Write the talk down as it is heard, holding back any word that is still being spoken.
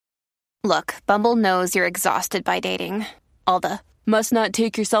Look, Bumble knows you're exhausted by dating. All the must not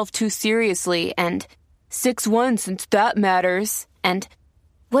take yourself too seriously and 6'1" since that matters. And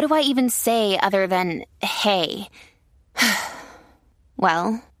what do I even say other than hey?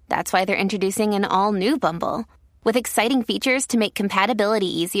 Well, that's why they're introducing an all-new Bumble with exciting features to make compatibility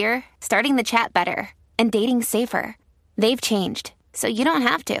easier, starting the chat better, and dating safer. They've changed, so you don't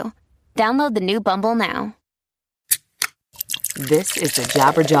have to. Download the new Bumble now. This is the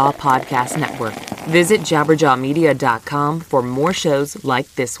Jabberjaw Podcast Network. Visit jabberjawmedia.com for more shows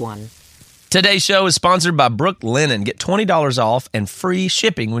like this one. Today's show is sponsored by Brooke Linen. Get $20 off and free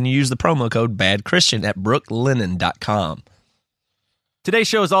shipping when you use the promo code BadChristian at brookelinen.com. Today's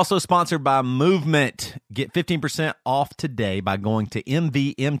show is also sponsored by Movement. Get 15% off today by going to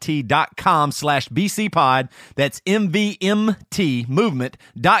mvmt.com/bcpod. That's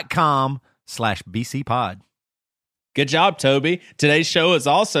mvmtmovement.com/bcpod. Good job, Toby. Today's show is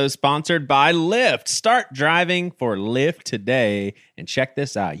also sponsored by Lyft. Start driving for Lyft today. And check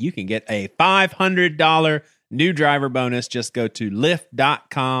this out. You can get a $500 new driver bonus. Just go to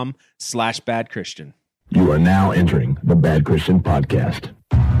lyft.com/badchristian. You are now entering the Bad Christian Podcast.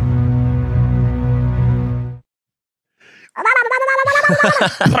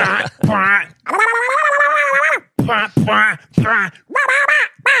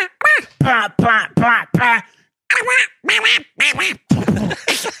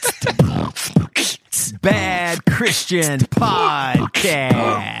 Bad Christian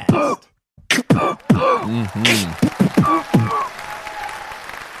Podcast.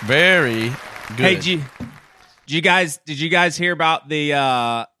 Very good. Hey, did you guys hear about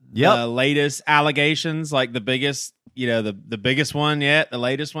the latest allegations? Like the biggest, the biggest one yet, the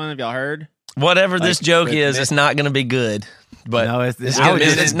latest one. Have y'all heard? Whatever this joke is, it's not going to be good. But no,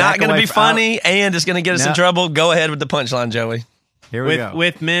 it's not going to be funny, and it's going to get us in trouble. Go ahead with the punchline, Joey. Here we go.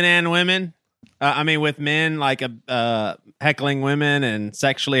 With men and women. With men like heckling women and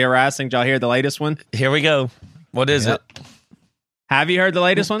sexually harassing. Did y'all hear the latest one? Here we go. What is it? Have you heard the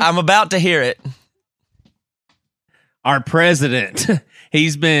latest one? I'm about to hear it. Our president,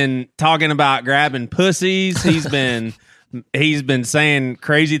 he's been talking about grabbing pussies. He's been saying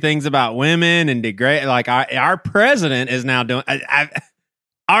crazy things about women and degrade. Like our president is now doing.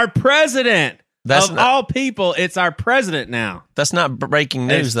 Our president. All people, it's our president now. That's not breaking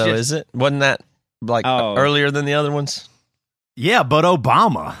news, though, is it? Wasn't that earlier than the other ones? Yeah, but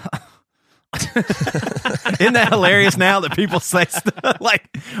Obama. Isn't that hilarious now that people say stuff like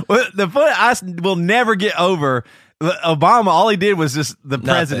I will never get over Obama? All he did was just the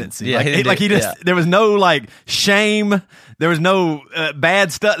presidency. Yeah, there was no shame. There was no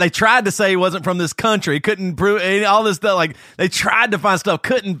bad stuff. They tried to say he wasn't from this country. Couldn't prove all this stuff. Like they tried to find stuff,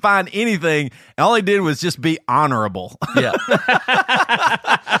 couldn't find anything. And all he did was just be honorable. Yeah.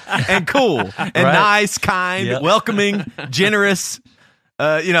 And cool and nice, kind, welcoming, generous.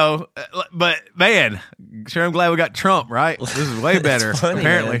 But man, sure I'm glad we got Trump, right? This is way better,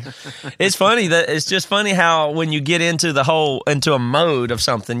 apparently. It's funny that it's just funny how when you get into a mode of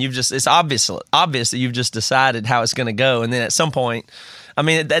something, it's obvious that you've just decided how it's going to go. And then at some point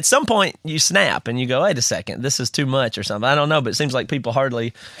you snap and you go, wait a second, this is too much or something. I don't know, but it seems like people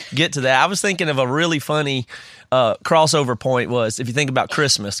hardly get to that. I was thinking of a really funny crossover point was if you think about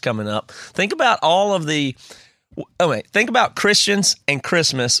Christmas coming up, think about think about Christians and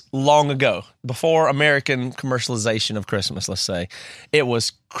Christmas long ago, before American commercialization of Christmas, let's say. It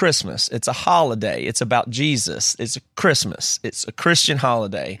was Christmas. It's a holiday. It's about Jesus. It's Christmas. It's a Christian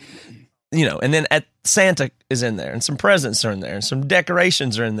holiday. And then Santa is in there, and some presents are in there, and some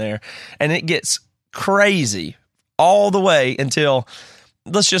decorations are in there, and it gets crazy all the way until,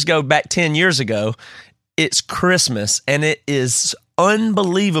 let's just go back 10 years ago. It's Christmas, and it is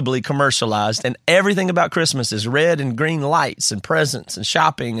unbelievably commercialized, and everything about Christmas is red and green lights and presents and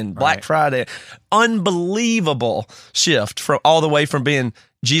shopping and Black Friday. Unbelievable shift all the way from being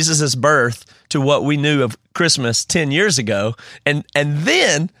Jesus's birth to what we knew of Christmas 10 years ago. And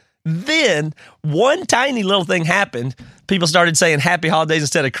then one tiny little thing happened. People started saying happy holidays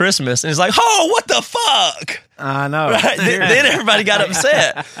instead of Christmas. And it's like, oh, what the fuck? I know. Right? Then everybody got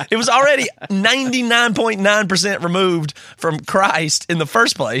upset. It was already 99.9% removed from Christ in the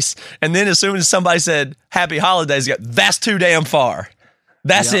first place. And then as soon as somebody said happy holidays, that's too damn far.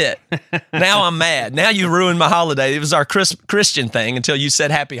 That's it. Now I'm mad. Now you ruined my holiday. It was our Christian thing until you said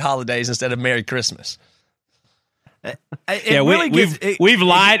happy holidays instead of Merry Christmas. We've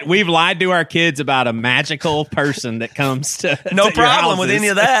lied to our kids about a magical person that comes to no problem with any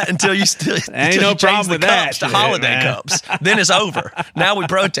of that until you still ain't no problem with that to holiday cups. Then it's over. Now we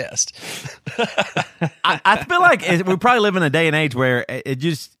protest. I feel like we probably live in a day and age where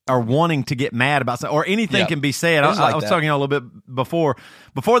are wanting to get mad about something, or anything can be said. I was talking a little bit before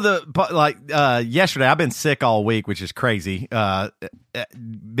yesterday. I've been sick all week, which is crazy.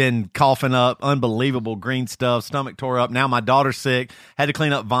 Been coughing up unbelievable green stuff, stomach tore up. Now my daughter's sick. Had to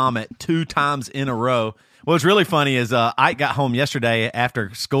clean up vomit 2 times in a row. What's really funny is Ike got home yesterday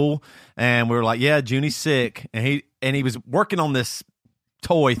after school, and we were like, "Yeah, Junie's sick," and he was working on this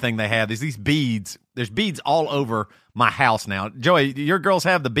toy thing they have. These beads. There's beads all over my house now. Joey, your girls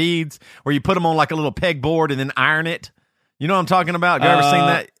have the beads where you put them on like a little pegboard and then iron it. You know what I'm talking about? Have you ever seen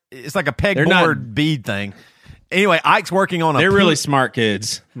that? It's like a pegboard bead thing. Anyway, Ike's working on They're really smart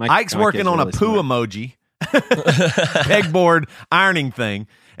kids. Ike's working on a poo emoji, pegboard ironing thing.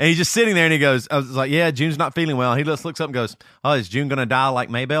 And he's just sitting there and he goes, I was like, yeah, June's not feeling well. He just looks up and goes, oh, is June going to die like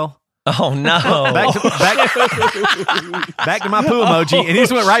Maybell? Oh, no. Back to my poo emoji. And he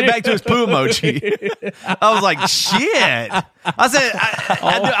just went right back to his poo emoji. I was like, shit. I said,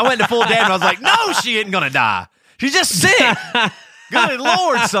 I went to full damn. I was like, no, she isn't going to die. She's just sick. Good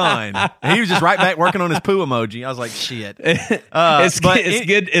Lord, son. And he was just right back working on his poo emoji. I was like, shit.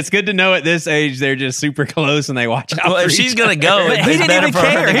 It's good to know at this age they're just super close and they watch out. Well, if she's going to go, it's better for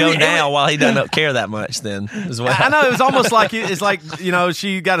her to go now while he doesn't care that much then as well. I know. It was almost like, it's like,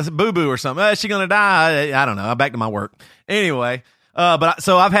 she got a boo-boo or something. Is she going to die? I don't know. I'm back to my work. Anyway.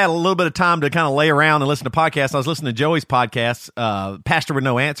 So I've had a little bit of time to kind of lay around and listen to podcasts. I was listening to Joey's podcast, Pastor with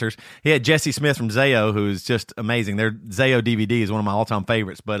No Answers. He had Jesse Smith from Zayo, who's just amazing. Their Zayo DVD is one of my all-time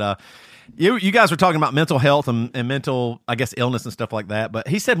favorites. But you guys were talking about mental health and mental, I guess, illness and stuff like that. But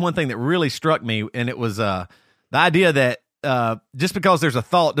he said one thing that really struck me, and it was the idea that just because there's a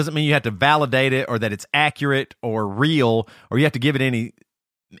thought doesn't mean you have to validate it or that it's accurate or real or you have to give it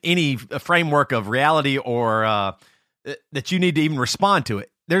any framework of reality or that you need to even respond to it.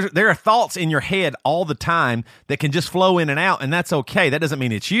 There are thoughts in your head all the time that can just flow in and out, and that's okay. That doesn't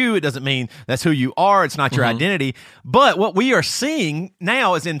mean it's you. It doesn't mean that's who you are. It's not your identity. But what we are seeing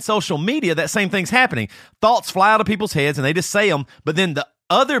now is in social media, that same thing's happening. Thoughts fly out of people's heads, and they just say them, but then the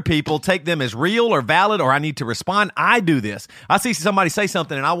other people take them as real or valid, or I need to respond. I do this. I see somebody say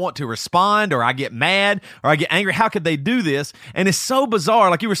something and I want to respond, or I get mad, or I get angry. How could they do this? And it's so bizarre.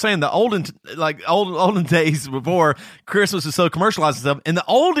 Like you were saying, the olden days before Christmas was so commercialized and stuff. In the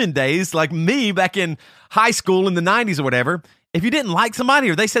olden days, like me back in high school in the 90s or whatever, if you didn't like somebody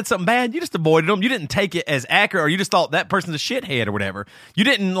or they said something bad, you just avoided them. You didn't take it as accurate, or you just thought that person's a shithead or whatever. You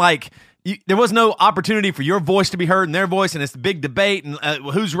didn't there was no opportunity for your voice to be heard and their voice, and it's a big debate and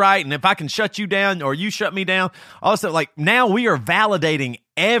who's right and if I can shut you down or you shut me down. Also, now we are validating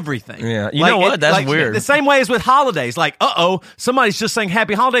everything. Yeah, you know what? That's weird. The same way as with holidays. Somebody's just saying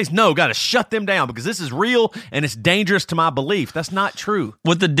happy holidays. No, got to shut them down because this is real and it's dangerous to my belief. That's not true.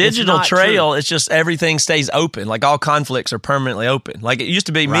 With the digital trail, it's just everything stays open. Like all conflicts are permanently open. Like it used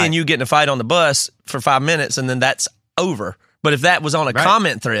to be me and you getting a fight on the bus for 5 minutes and then that's over. But if that was on a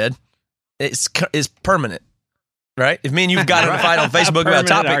comment thread, it's permanent, right? If me and you've got in a fight on Facebook about a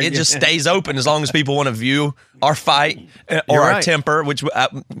topic, it just stays open as long as people want to view our fight or our temper, which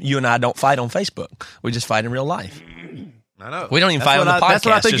you and I don't fight on Facebook. We just fight in real life. I know. We don't even fight on the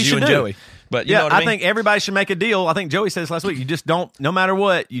podcast, just you and Joey. But you know what I mean? think everybody should make a deal. I think Joey said this last week. You just don't, no matter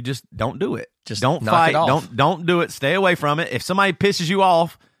what, you just don't do it. Just don't knock fight. it off. Don't do it. Stay away from it. If somebody pisses you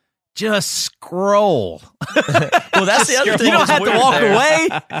off, just scroll. Well, that's the other thing. You don't have to walk away.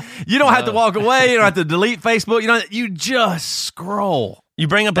 You don't have to walk away. You don't have to delete Facebook. You just scroll. You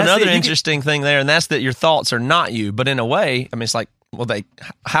bring up another interesting thing there, and that's that your thoughts are not you. But in a way, I mean, it's like, well,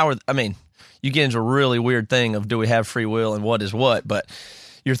 you get into a really weird thing of do we have free will and what is what? But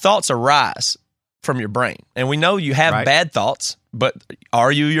your thoughts arise from your brain. And we know you have bad thoughts, but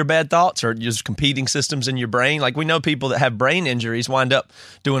are you your bad thoughts or just competing systems in your brain? Like we know people that have brain injuries wind up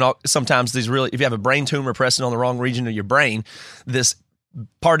doing sometimes these if you have a brain tumor pressing on the wrong region of your brain, this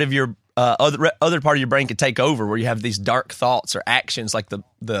part of your other part of your brain could take over where you have these dark thoughts or actions like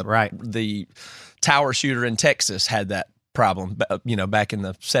the tower shooter in Texas had that problem, back in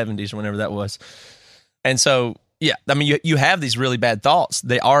the 70s or whenever that was. And so, yeah, I mean, you have these really bad thoughts.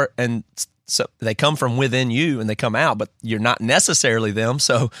 So they come from within you and they come out, but you're not necessarily them.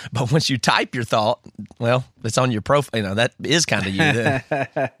 So, but once you type your thought, well, it's on your profile. That is kind of you then.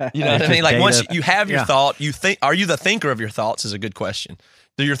 You know what I mean? Like once you have your thought, are you the thinker of your thoughts is a good question.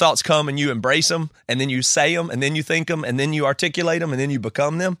 Do your thoughts come and you embrace them and then you say them and then you think them and then you articulate them and then you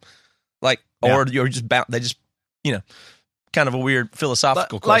become them? Or you're just they just, kind of a weird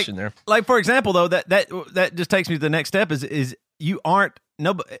philosophical question there. Like for example, though, that just takes me to the next step is you aren't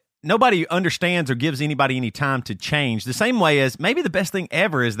nobody understands or gives anybody any time to change. The same way as maybe the best thing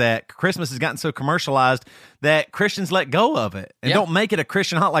ever is that Christmas has gotten so commercialized that Christians let go of it and don't make it a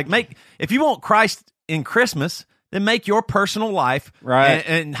Christian if you want Christ in Christmas, then make your personal life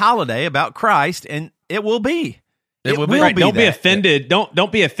and holiday about Christ, and it will be. It will be. Don't be offended.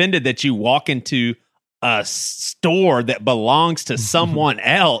 Don't be offended that you walk into a store that belongs to someone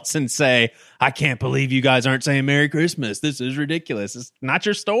else and say, I can't believe you guys aren't saying Merry Christmas. This is ridiculous. It's not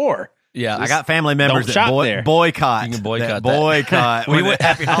your store. Yeah, I got family members that boycott. You can boycott. Boycott. We went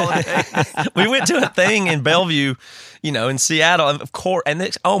happy holidays. We went to a thing in Bellevue, in Seattle, of course.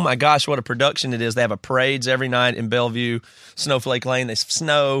 And oh my gosh, what a production it is! They have parades every night in Bellevue, Snowflake Lane. They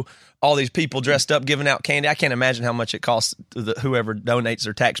snow. All these people dressed up giving out candy. I can't imagine how much it costs whoever donates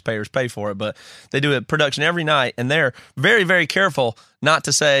or taxpayers pay for it, but they do a production every night, and they're very, very careful not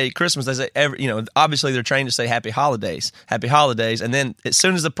to say Christmas. They say obviously they're trained to say Happy Holidays, and then as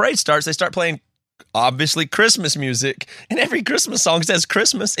soon as the parade starts, they start playing obviously Christmas music, and every Christmas song says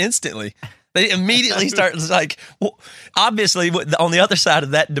Christmas instantly. They immediately start obviously on the other side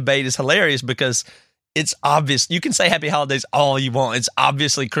of that debate is hilarious because it's obvious. You can say Happy Holidays all you want. It's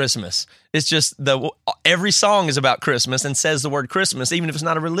obviously Christmas. It's just every song is about Christmas and says the word Christmas, even if it's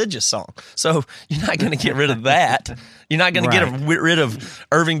not a religious song. So you're not going to get rid of that. You're not going to get rid of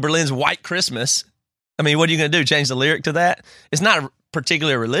Irving Berlin's White Christmas. I mean, what are you going to do? Change the lyric to that? It's not a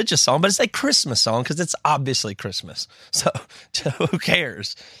particularly religious song, but it's a Christmas song because it's obviously Christmas. So who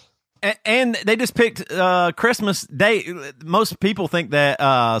cares? And they just picked Christmas Day. Most people think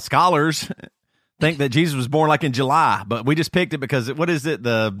that scholars think that Jesus was born like in July, but we just picked it because what is it?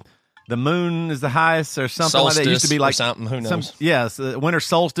 The moon is the highest or something solstice like that. It used to be like something. Who knows? Yes, winter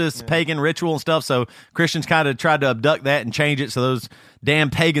solstice, pagan ritual and stuff. So Christians kind of tried to abduct that and change it so those damn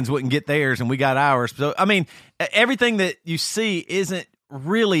pagans wouldn't get theirs and we got ours. So I mean, everything that you see isn't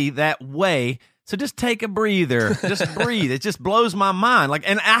really that way. So just take a breather. Just breathe. It just blows my mind.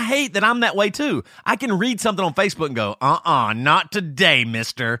 And I hate that I'm that way too. I can read something on Facebook and go, not today,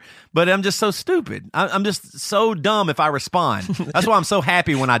 mister. But I'm just so stupid. I'm just so dumb if I respond. That's why I'm so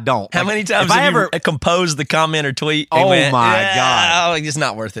happy when I don't. How many times have you composed the comment or tweet? Oh my God. It's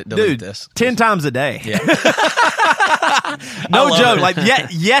not worth it. Delete this. 10 times a day. Yeah. No joke.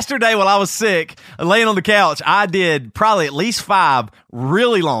 Yesterday while I was sick, laying on the couch, I did probably at least 5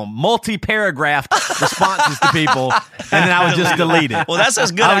 really long, multi-paragraph responses to people, and then I would just delete it. Well, that's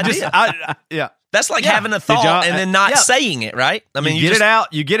a good idea. Yeah. That's like having a thought and then not saying it, right? I mean, you get it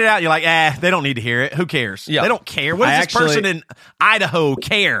out. You're like, they don't need to hear it. Who cares? Yeah. They don't care. What does this person in Idaho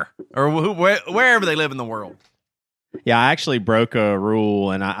care? Or wherever they live in the world? Yeah, I actually broke a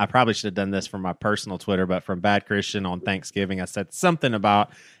rule, and I probably should have done this from my personal Twitter, but from Bad Christian on Thanksgiving, I said something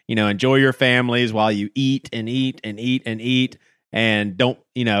about, enjoy your families while you eat and eat and eat and eat. And don't,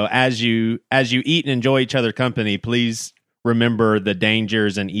 as you eat and enjoy each other's company, please remember the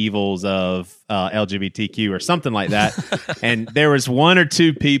dangers and evils of LGBTQ or something like that. And there was 1 or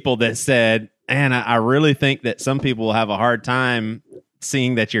 2 people that said, and I really think that some people will have a hard time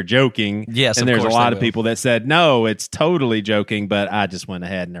seeing that you're joking. Yes, and there's a lot of people that said, no, it's totally joking, but I just went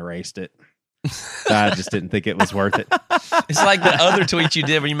ahead and erased it. So I just didn't think it was worth it. It's like the other tweet you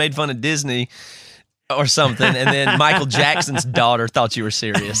did where you made fun of Disney or something, and then Michael Jackson's daughter thought you were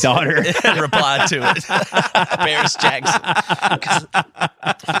serious. Daughter replied to it. Paris Jackson.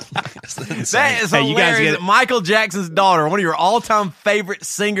 That is hilarious. You guys get it. Michael Jackson's daughter, one of your all-time favorite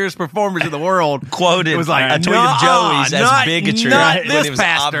singers, performers in the world, quoted. It was like a tweet of Joey's as bigotry. Not this when it was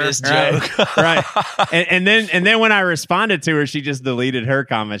pastor. An obvious joke. Right. And then when I responded to her, she just deleted her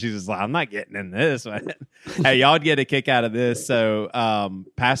comment. She's just like, I'm not getting in this. Hey, y'all would get a kick out of this. So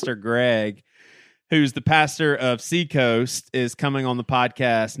Pastor Greg, who's the pastor of Seacoast, is coming on the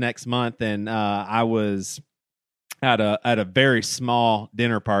podcast next month, and I was at a very small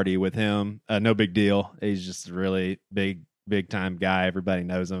dinner party with him. No big deal. He's just a really big time guy. Everybody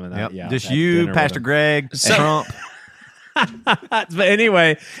knows him. And just you, Pastor Greg, Trump. But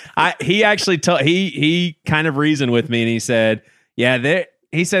anyway, he actually he kind of reasoned with me, and he said,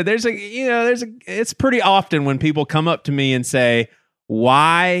 it's pretty often when people come up to me and say,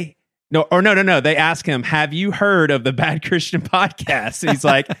 why? No. They ask him, have you heard of the Bad Christian podcast? And he's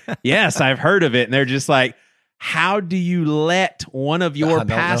like, yes, I've heard of it. And they're just like, how do you let one of your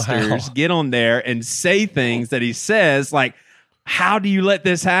pastors get on there and say things that he says? Like, how do you let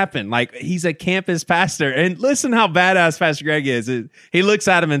this happen? Like, he's a campus pastor. And listen how badass Pastor Greg is. He looks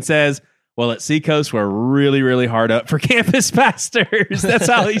at him and says, Well, at Seacoast, we're really, really hard up for campus pastors. That's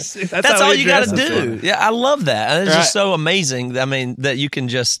how he's. That's all you got to do. It. Yeah, I love that. And it's Right. just so amazing. I mean, that you can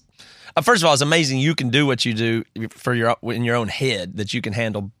just. First of all, it's amazing you can do what you do in your own head, that you can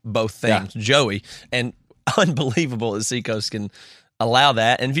handle both things, Joey, and unbelievable that Seacoast can allow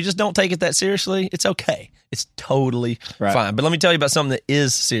that. And if you just don't take it that seriously, it's okay. It's totally fine. But let me tell you about something that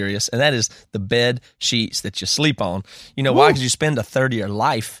is serious, and that is the bed sheets that you sleep on. You know why? Because you spend a third of your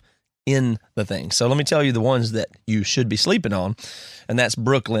life in the thing. So let me tell you the ones that you should be sleeping on, and that's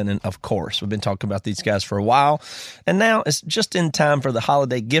Brooklinen, of course. We've been talking about these guys for a while, and now it's just in time for the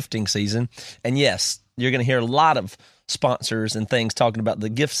holiday gifting season. And yes, you're going to hear a lot of sponsors and things talking about the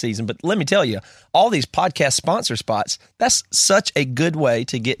gift season, but let me tell you, all these podcast sponsor spots, that's such a good way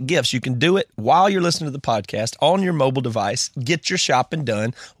to get gifts. You can do it while you're listening to the podcast on your mobile device, get your shopping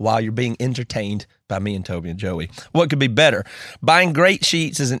done while you're being entertained by me and Toby and Joey. What could be better? Buying great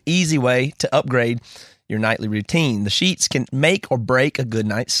sheets is an easy way to upgrade your nightly routine. The sheets can make or break a good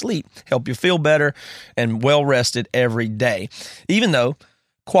night's sleep, help you feel better and well rested every day. Even though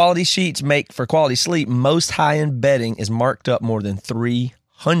quality sheets make for quality sleep, most high-end bedding is marked up more than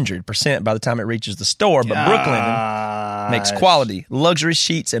 300% by the time it reaches the store. But Brooklinen makes quality luxury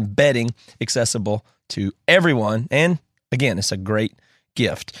sheets and bedding accessible to everyone. And again, it's a great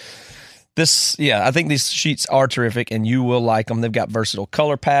gift. I think these sheets are terrific, and you will like them. They've got versatile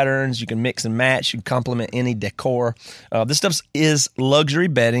color patterns. You can mix and match. You can complement any decor. This stuff is luxury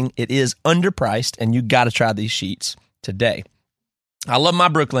bedding. It is underpriced, and you got to try these sheets today. I love my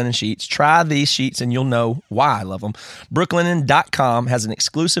Brooklinen sheets. Try these sheets and you'll know why I love them. Brooklinen.com has an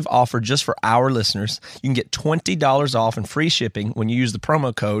exclusive offer just for our listeners. You can get $20 off and free shipping when you use the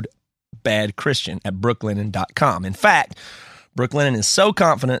promo code BadChristian at Brooklinen.com. In fact, Brooklinen is so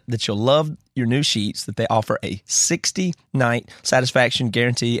confident that you'll love your new sheets that they offer a 60-night satisfaction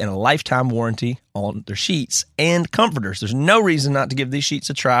guarantee and a lifetime warranty on their sheets and comforters. There's no reason not to give these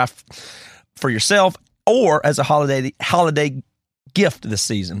sheets a try for yourself or as a holiday gift this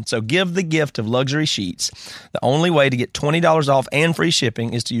season. So give the gift of luxury sheets. The only way to get $20 off and free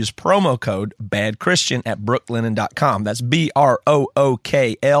shipping is to use promo code BadChristian at Brooklinen.com. That's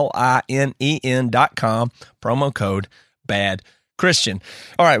BROOKLINEN.com. Promo code BadChristian.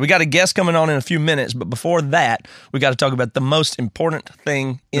 All right, we got a guest coming on in a few minutes, but before that, we got to talk about the most important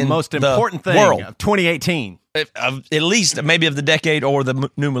thing in the world of 2018. At least maybe of the decade or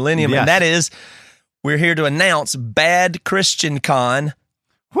the new millennium, and that is we're here to announce Bad Christian Con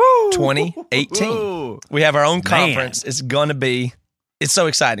 2018. Woo. We have our own conference. It's so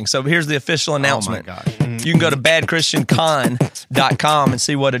exciting. So here's the official announcement. Oh my gosh. You can go to badchristiancon.com and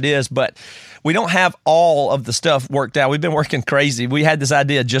see what it is, but we don't have all of the stuff worked out. We've been working crazy. We had this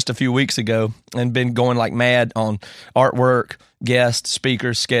idea just a few weeks ago and been going like mad on artwork, guest,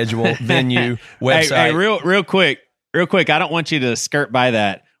 speakers, schedule, venue, website. Hey, real quick. I don't want you to skirt by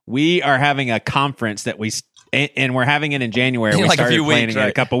that. We are having a conference that and we're having it in January. We like started a few planning weeks, it right?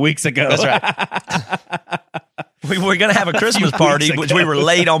 a couple weeks ago. That's right. We were going to have a Christmas party, which we were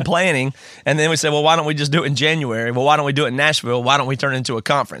late on planning. And then we said, well, why don't we just do it in January? Well, why don't we do it in Nashville? Why don't we turn it into a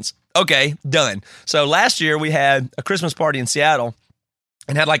conference? Okay, done. So last year we had a Christmas party in Seattle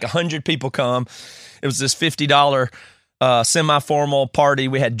and had like 100 people come. It was this $50 semi-formal party.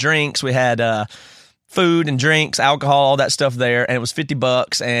 We had drinks. We had food and drinks, alcohol, all that stuff there. And it was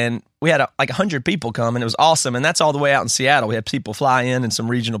 $50. And we had like 100 people come, and it was awesome. And that's all the way out in Seattle. We had people fly in and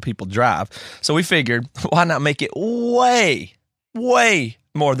some regional people drive. So we figured, why not make it way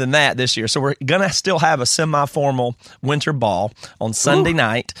more than that this year? So we're going to still have a semi-formal winter ball on Sunday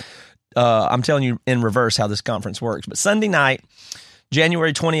night. I'm telling you in reverse how this conference works. But Sunday night,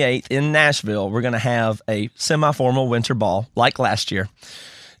 January 28th in Nashville, we're going to have a semi-formal winter ball like last year.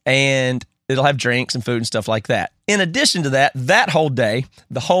 And it'll have drinks and food and stuff like that. In addition to that whole day,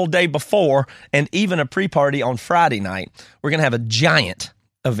 the whole day before, and even a pre-party on Friday night, we're going to have a giant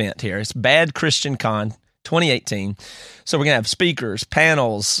event here. It's Bad Christian Con 2018. So we're going to have speakers,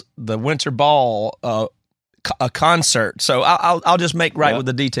 panels, the winter ball, a concert. So I'll just make with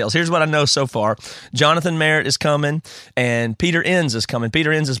the details. Here's what I know so far. Jonathan Merritt is coming, and Peter Enns is coming.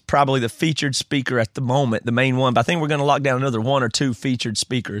 Peter Enns is probably the featured speaker at the moment, the main one. But I think we're going to lock down another one or two featured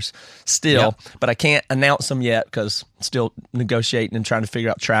speakers still. But I can't announce them yet because still negotiating and trying to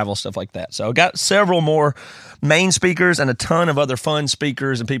figure out travel, stuff like that. So I got several more main speakers and a ton of other fun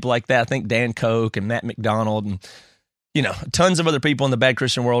speakers and people like that. I think Dan Koch and Matt McDonald and tons of other people in the Bad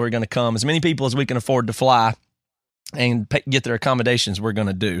Christian world are going to come. As many people as we can afford to fly. and get their accommodations, we're going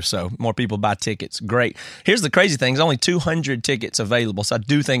to do. So more people buy tickets. Great. Here's the crazy thing. There's only 200 tickets available. So I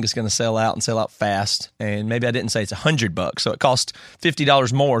do think it's going to sell out and sell out fast. And maybe I didn't say it's $100. So it costs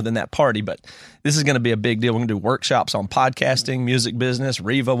 $50 more than that party. But this is going to be a big deal. We're going to do workshops on podcasting, music business.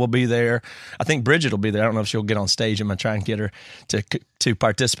 Reva will be there. I think Bridget will be there. I don't know if she'll get on stage. I'm going to try and get her to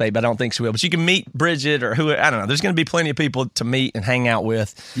participate, but I don't think she will. But you can meet Bridget or who, I don't know. There's going to be plenty of people to meet and hang out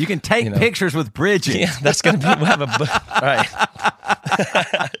with. You can take pictures with Bridget. Yeah, that's going to be, we'll have right.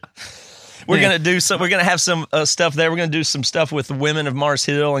 We're going to do some, we're going to have some stuff there. We're going to do some stuff with the women of Mars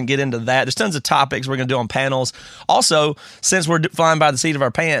Hill and get into that. There's tons of topics we're going to do on panels. Also, since we're flying by the seat of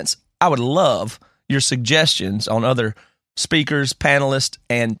our pants, I would love your suggestions on other speakers, panelists,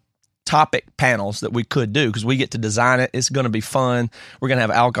 and topic panels that we could do, because we get to design it. It's going to be fun. We're going to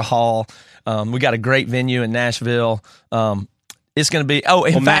have alcohol. We got a great venue in Nashville. It's going to be,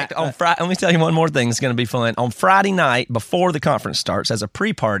 in fact, on Friday, let me tell you one more thing that's going to be fun. On Friday night, before the conference starts, as a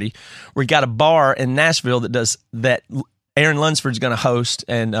pre-party, we got a bar in Nashville that Aaron Lunsford's going to host,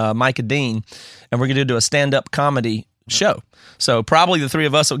 and Micah Dean, and we're going to do a stand-up comedy show. So probably the three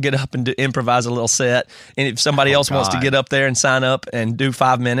of us will get up and improvise a little set. And if somebody else wants to get up there and sign up and do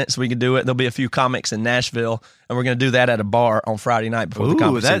 5 minutes, we can do it. There'll be a few comics in Nashville, and we're going to do that at a bar on Friday night before the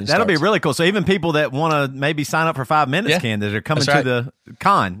conference starts. That'll be really cool. So even people that want to maybe sign up for 5 minutes that are coming to the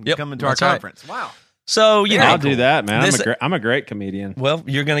con, coming to our conference. Right. Wow. So, I'll do that, man. I'm a great comedian. Well,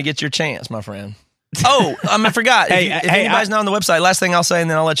 you're going to get your chance, my friend. I forgot. If anybody's not on the website, last thing I'll say,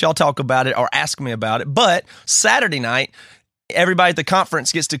 and then I'll let y'all talk about it or ask me about it. But Saturday night, everybody at the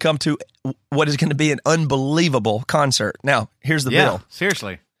conference gets to come to what is going to be an unbelievable concert. Now, here's the bill.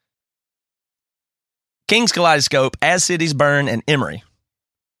 Seriously. King's Kaleidoscope, As Cities Burn, and Emery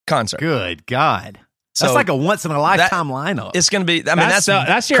concert. Good God. That's like a once-in-a-lifetime lineup. It's going to be, that's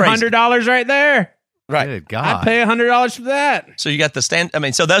your $100 right there. Right. Good God. I'd pay $100 for that. So you got the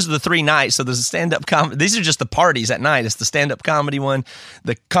so those are the 3 nights. So there's a stand-up comedy. These are just the parties at night. It's the stand-up comedy one,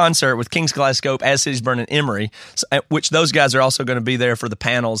 the concert with King's Kaleidoscope, As Cities Burn, and Emery, which those guys are also going to be there for the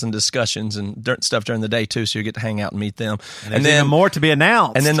panels and discussions and stuff during the day too, so you get to hang out and meet them. And then more to be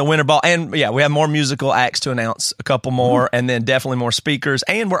announced. And then the Winter Ball. And we have more musical acts to announce, a couple more, and then definitely more speakers.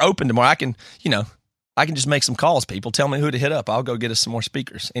 And we're open to more. I can just make some calls, people. Tell me who to hit up. I'll go get us some more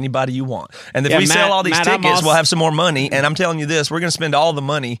speakers. Anybody you want. And if we sell all these tickets, we'll have some more money. And I'm telling you this, we're going to spend all the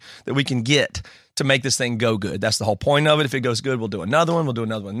money that we can get to make this thing go good. That's the whole point of it. If it goes good, we'll do another one. We'll do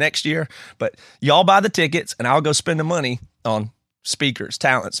another one next year. But y'all buy the tickets, and I'll go spend the money on speakers,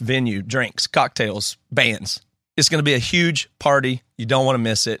 talents, venue, drinks, cocktails, bands. It's going to be a huge party. You don't want to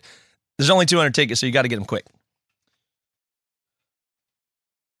miss it. There's only 200 tickets, so you got to get them quick.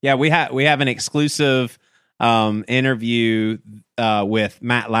 Yeah, we have an exclusive interview with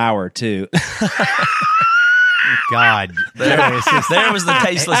Matt Lauer too. God, there was the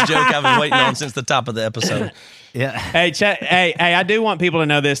tasteless joke I've been waiting on since the top of the episode. Yeah. Hey, I do want people to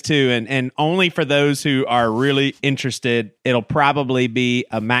know this too, and only for those who are really interested. It'll probably be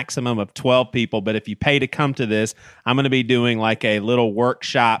a maximum of 12 people, but if you pay to come to this, I'm going to be doing like a little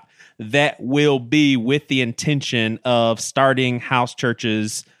workshop that will be with the intention of starting house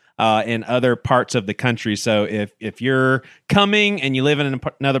churches in other parts of the country. So if you're coming and you live in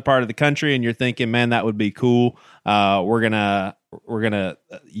another part of the country and you're thinking, man, that would be cool, we're gonna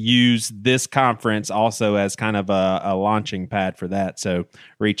use this conference also as kind of a launching pad for that. So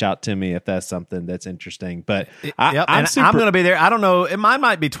reach out to me if that's something that's interesting. But I'm going to be there. I don't know. It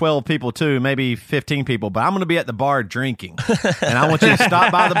might be 12 people too, maybe 15 people, but I'm going to be at the bar drinking. And I want you to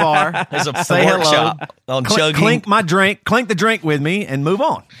stop by the bar, say hello, clink the drink with me, and move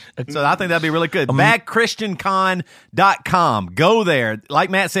on. So I think that'd be really good. BadChristianCon.com. Go there. Like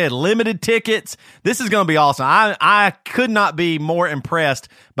Matt said, limited tickets. This is going to be awesome. I could not be more impressed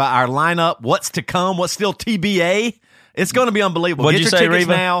by our lineup, what's to come, what's still TBA. It's going to be unbelievable. What'd Get you your say, tickets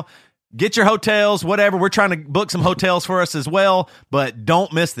Reva? now. Get your hotels, whatever. We're trying to book some hotels for us as well, but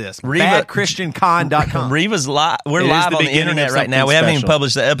don't miss this. BadChristianCon.com. Reva's live. We're live on the internet right now. We haven't even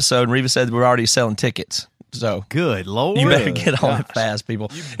published the episode, and Reva said we're already selling tickets. So good Lord. You better get on it fast, people.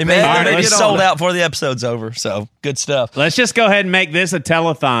 It may be sold out before the episode's over. So good stuff. Let's just go ahead and make this a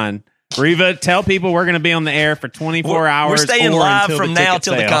telethon. Reva, tell people we're going to be on the air for 24 hours. We're staying live from now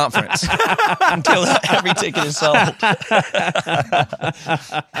till the conference. Until every ticket is sold.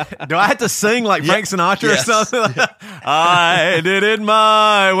 Do I have to sing like Frank Sinatra or something? I did it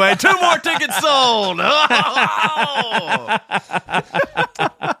my way. 2 more tickets sold.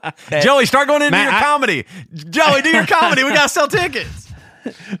 Joey, start going into your comedy. Joey, do your comedy. We got to sell tickets.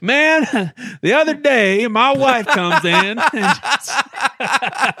 Man, the other day, my wife comes in. And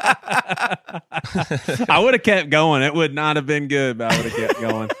I would have kept going. It would not have been good, but I would have kept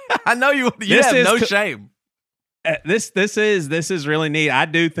going. I know you have no shame. This is really neat. I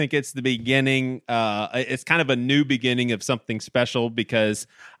do think it's the beginning. It's kind of a new beginning of something special, because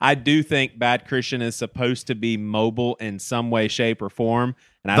I do think Bad Christian is supposed to be mobile in some way, shape, or form.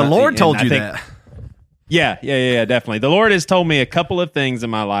 And the Lord told you that. Yeah, definitely. The Lord has told me a couple of things in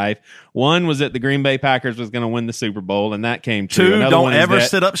my life. One was that the Green Bay Packers was going to win the Super Bowl, and that came true. 2, don't ever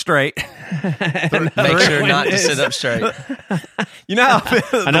sit up straight. Make sure not to sit up straight. You know how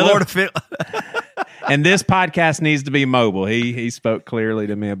the Lord feel. And this podcast needs to be mobile. He spoke clearly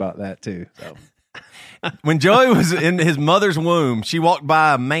to me about that too. So. When Joey was in his mother's womb, she walked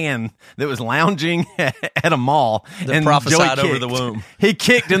by a man that was lounging at a mall and prophesied over the womb. He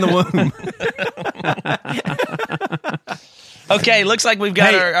kicked in the womb. Okay, looks like we've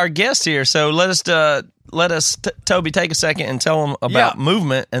got our guest here. So let us Toby, take a second and tell them about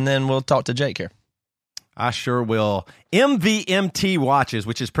movement, and then we'll talk to Jake here. I sure will. MVMT Watches,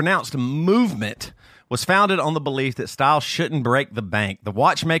 which is pronounced movement, was founded on the belief that style shouldn't break the bank. The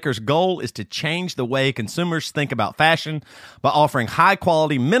watchmaker's goal is to change the way consumers think about fashion by offering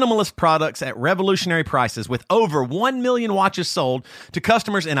high-quality, minimalist products at revolutionary prices. With over 1 million watches sold to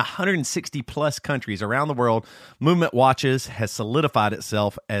customers in 160-plus countries around the world, Movement Watches has solidified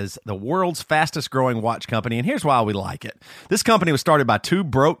itself as the world's fastest-growing watch company, and here's why we like it. This company was started by 2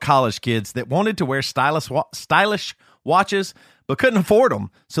 broke college kids that wanted to wear stylish watches, but couldn't afford them.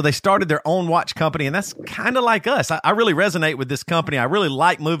 So they started their own watch company, and that's kind of like us. I really resonate with this company. I really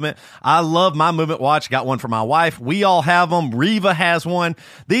like Movement. I love my Movement watch. Got one for my wife. We all have them. Reva has one.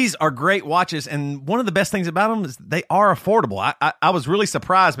 These are great watches, and one of the best things about them is they are affordable. I was really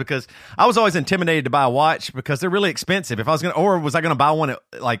surprised, because I was always intimidated to buy a watch because they're really expensive. If I was was I going to buy one at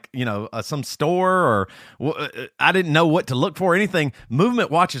some store, or I didn't know what to look for or anything. Movement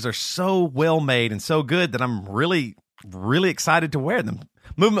watches are so well made and so good that I'm really excited to wear them.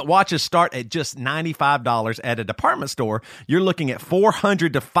 Movement watches start at just $95 at a department store. You're looking at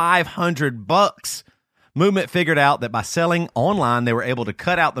 $400 to $500. Movement figured out that by selling online, they were able to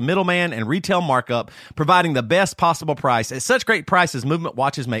cut out the middleman and retail markup, providing the best possible price. At such great prices, Movement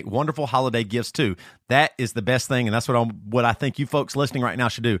watches make wonderful holiday gifts too. That is the best thing, and that's what I think you folks listening right now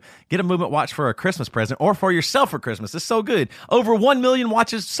should do. Get a Movement watch for a Christmas present or for yourself for Christmas. It's so good. Over 1 million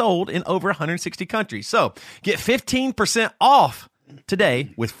watches sold in over 160 countries. So get 15% off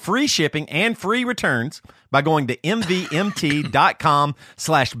today with free shipping and free returns by going to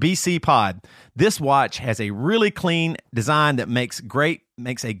mvmt.com/bcpod. This watch has a really clean design that makes a great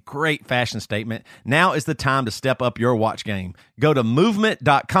fashion statement. Now is the time to step up your watch game. Go to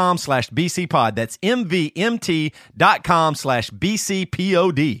movement.com/bcpod. That's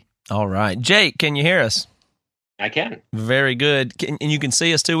mvmt.com/bcpod. All right. Jake, can you hear us? I can. Very good. And you can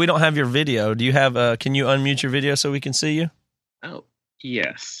see us too. We don't have your video. Do you have can you unmute your video so we can see you? Oh,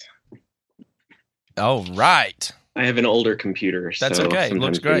 yes. Oh, right. I have an older computer, That's so okay. It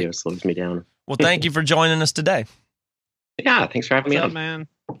looks great. Video slows me down. Well, thank you for joining us today. Yeah, thanks for having me on, man.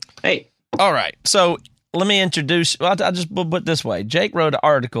 Hey. All right. So let me introduce. Well, I just put it this way. Jake wrote an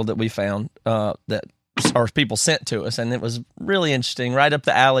article that we found that our people sent to us, and it was really interesting, right up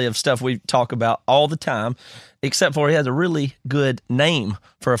the alley of stuff we talk about all the time, except for he has a really good name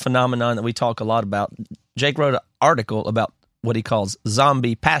for a phenomenon that we talk a lot about. Jake wrote an article about what he calls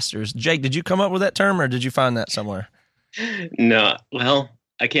zombie pastors. Jake, did you come up with that term, or did you find that somewhere? No. Well,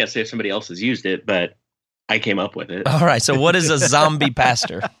 I can't say if somebody else has used it, but I came up with it. All right. So what is a zombie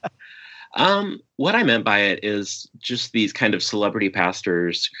pastor? What I meant by it is just these kind of celebrity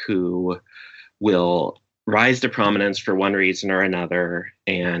pastors who will rise to prominence for one reason or another,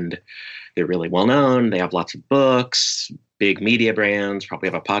 and they're really well known. They have lots of books, big media brands, probably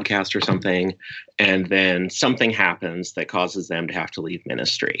have a podcast or something, and then something happens that causes them to have to leave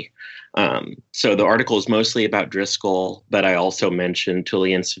ministry. So the article is mostly about Driscoll, but I also mentioned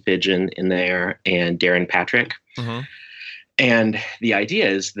Tullian Safijan in there and Darren Patrick. Mm-hmm. And the idea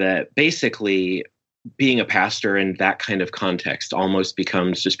is that basically being a pastor in that kind of context almost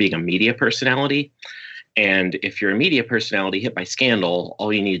becomes just being a media personality. And if you're a media personality hit by scandal,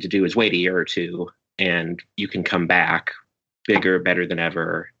 all you need to do is wait a year or two, and you can come back bigger, better than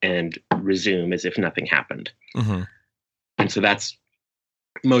ever, and resume as if nothing happened. Mm-hmm. And so that's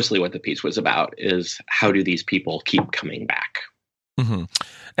mostly what the piece was about, is how do these people keep coming back? Mm-hmm.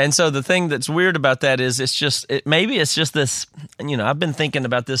 And so the thing that's weird about that is maybe it's just this, I've been thinking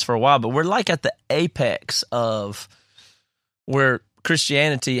about this for a while, but we're like at the apex of where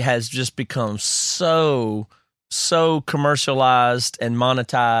Christianity has just become so so commercialized and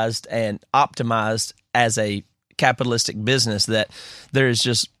monetized and optimized as a capitalistic business that there's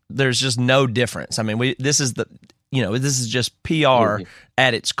just no difference. I mean, this is just PR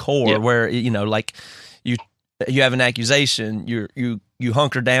at its core, where like you have an accusation, you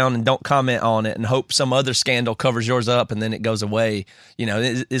hunker down and don't comment on it and hope some other scandal covers yours up and then it goes away.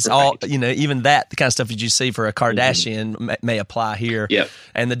 It's all, even that the kind of stuff that you see for a Kardashian may apply here. Yep.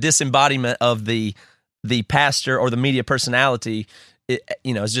 And the disembodiment of the pastor or the media personality,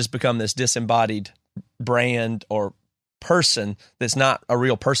 has just become this disembodied brand or person that's not a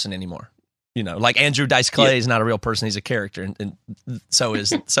real person anymore. Like Andrew Dice Clay is not a real person; he's a character, and so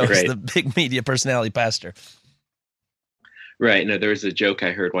is is the big media personality pastor. Right. No, there was a joke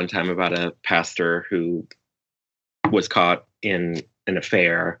I heard one time about a pastor who was caught in an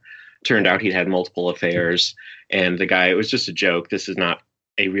affair. Turned out he'd had multiple affairs, and the guy, it was just a joke. This is not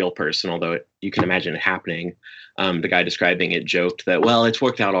a real person, although you can imagine it happening. The guy describing it joked that, well, it's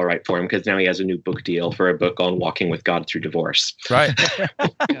worked out all right for him because now he has a new book deal for a book on walking with God through divorce. Right.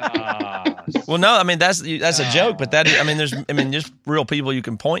 Well, no, I mean, that's a joke, but there's real people you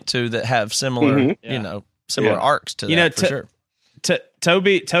can point to that have similar, similar arcs to that, for sure.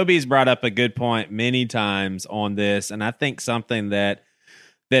 Toby's brought up a good point many times on this, and I think something that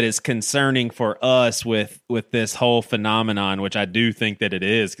is concerning for us with this whole phenomenon, which I do think that it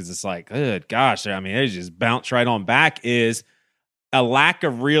is, because it's like, good gosh, I mean, it just bounced right on back, is a lack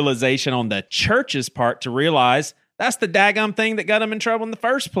of realization on the church's part to realize that's the daggum thing that got them in trouble in the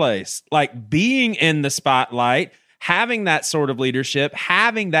first place. Like, being in the spotlight, having that sort of leadership,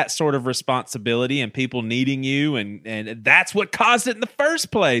 having that sort of responsibility, and people needing you, and that's what caused it in the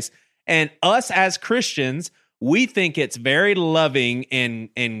first place. And us as Christians, we think it's very loving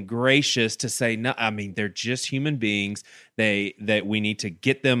and gracious to say, no, I mean, they're just human beings. That we need to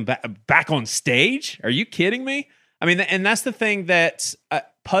get them back on stage. Are you kidding me? I mean, and that's the thing that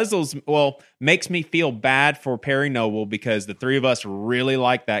makes me feel bad for Perry Noble, because the three of us really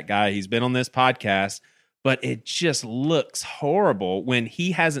like that guy. He's been on this podcast, but it just looks horrible when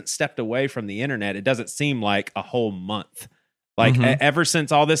he hasn't stepped away from the internet. It doesn't seem like a whole month. Like, ever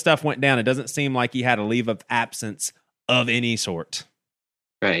since all this stuff went down, it doesn't seem like he had a leave of absence of any sort.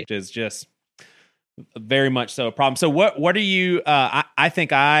 Right. Which is just very much so a problem. So what are you, I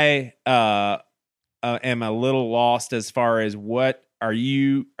think I am a little lost as far as what are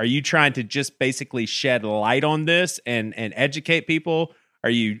you trying to just basically shed light on this and educate people? Are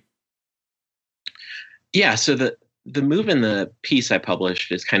you? Yeah. So the move in the piece I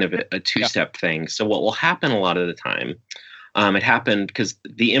published is kind of a two-step thing. So what will happen a lot of the time, it happened because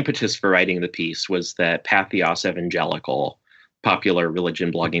the impetus for writing the piece was that Patheos Evangelical, popular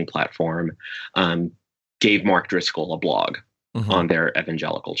religion blogging platform, gave Mark Driscoll a blog on their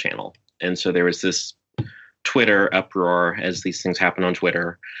evangelical channel. And so there was this Twitter uproar, as these things happen on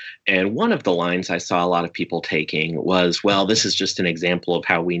Twitter. And one of the lines I saw a lot of people taking was, well, this is just an example of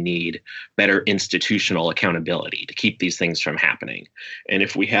how we need better institutional accountability to keep these things from happening. And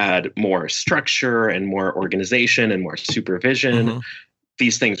if we had more structure and more organization and more supervision,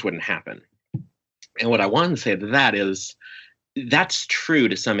 these things wouldn't happen. And what I want to say to that is, that's true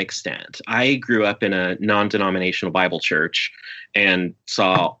to some extent. I grew up in a non-denominational Bible church and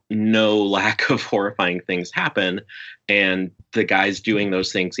saw no lack of horrifying things happen. And the guys doing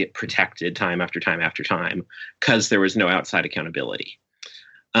those things get protected time after time after time because there was no outside accountability.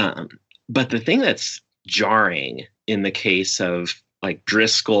 But the thing that's jarring in the case of like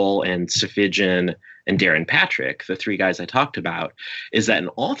Driscoll and Sufjan and Darren Patrick, the three guys I talked about, is that in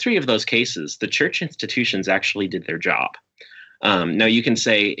all three of those cases, the church institutions actually did their job. Now, you can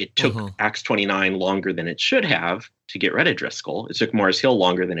say it took Acts 29 longer than it should have to get rid of Driscoll. It took Morris Hill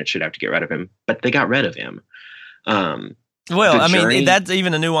longer than it should have to get rid of him, but they got rid of him. Well, I mean, that's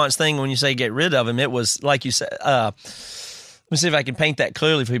even a nuanced thing when you say get rid of him. It was, like you said, let me see if I can paint that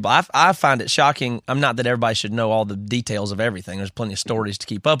clearly for people. I find it shocking. I'm not that everybody should know all the details of everything. There's plenty of stories to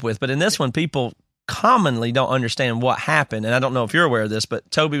keep up with. But in this one, people commonly don't understand what happened. And I don't know if you're aware of this, but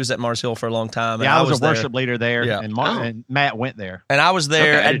Toby was at Mars Hill for a long time. And I was a worship leader there, and Matt went there. And I was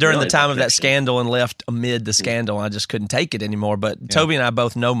there during the time of that scandal and left amid the scandal. I just couldn't take it anymore. But Toby and I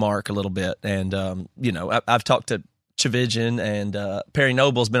both know Mark a little bit. And, I've talked to Chivijan, and Perry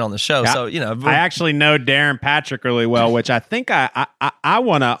Noble's been on the show. So, I actually know Darren Patrick really well, which I think I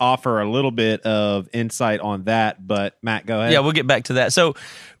want to offer a little bit of insight on that. But Matt, go ahead. Yeah, we'll get back to that. So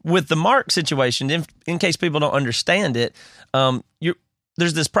with the Mark situation, in case people don't understand it, there's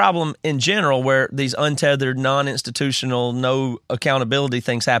there's this problem in general where these untethered, non-institutional, no accountability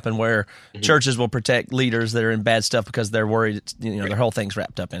things happen where churches will protect leaders that are in bad stuff because they're worried, their whole thing's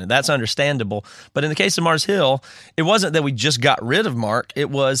wrapped up in it. That's understandable. But in the case of Mars Hill, it wasn't that we just got rid of Mark. It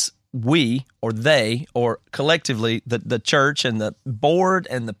was we or they or collectively the church and the board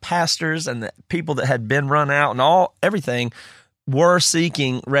and the pastors and the people that had been run out and everything were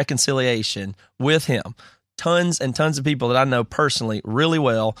seeking reconciliation with him. Tons and tons of people that I know personally really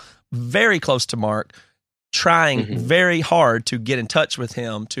well, very close to Mark, trying very hard to get in touch with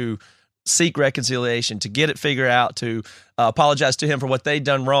him, to seek reconciliation, to get it figured out, to apologize to him for what they'd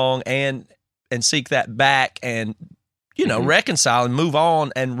done wrong and seek that back and, reconcile and move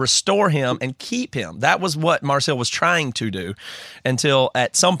on and restore him and keep him. That was what Mars Hill was trying to do until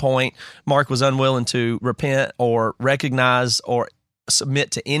at some point Mark was unwilling to repent or recognize or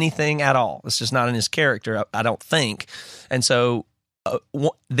submit to anything at all. It's just not in his character, I don't think. And so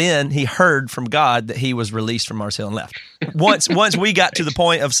then he heard from God that he was released from Mars Hill and left. Once we got to the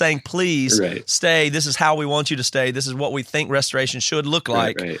point of saying, please stay, this is how we want you to stay, this is what we think restoration should look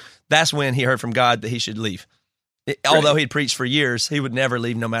like, that's when he heard from God that he should leave. Although he'd preached for years, he would never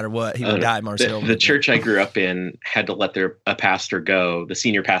leave no matter what. He would die at Mars Hill. The church I grew up in had to let a pastor go, the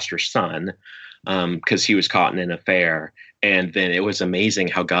senior pastor's son, because he was caught in an affair. And then it was amazing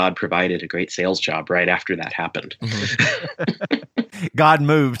how God provided a great sales job right after that happened. God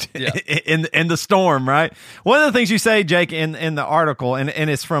moved in the storm, right? One of the things you say, Jake, in the article, and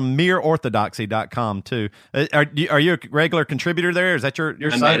it's from mereorthodoxy.com too. Are you a regular contributor there? Is that your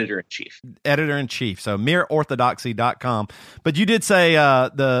I'm site? editor-in-chief. Editor-in-chief. So mereorthodoxy.com. But you did say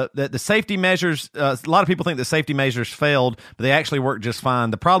the safety measures, a lot of people think the safety measures failed, but they actually worked just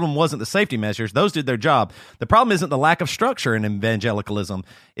fine. The problem wasn't the safety measures. Those did their job. The problem isn't the lack of structure in evangelicalism.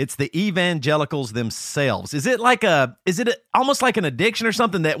 It's the evangelicals themselves. Is it almost like an addiction or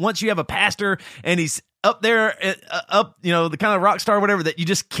something that once you have a pastor and he's up there, the kind of rock star or whatever, that you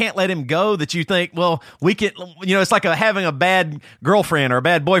just can't let him go, that you think, well, we can, it's like having a bad girlfriend or a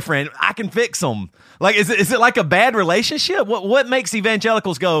bad boyfriend. I can fix them. Like, is it like a bad relationship? What makes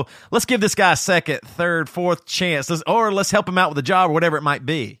evangelicals go, let's give this guy a second, third, fourth chance, or let's help him out with a job or whatever it might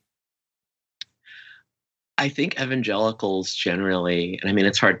be? I think evangelicals generally, and I mean,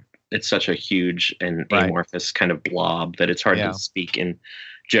 it's hard. It's such a huge and amorphous kind of blob that it's hard to speak in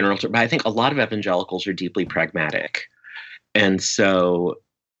general terms. But I think a lot of evangelicals are deeply pragmatic. And so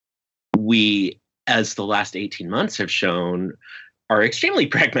we, as the last 18 months have shown, are extremely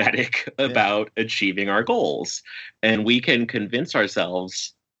pragmatic about achieving our goals. And we can convince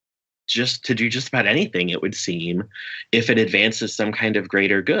ourselves just to do just about anything, it would seem, if it advances some kind of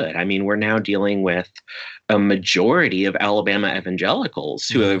greater good. I mean, we're now dealing with a majority of Alabama evangelicals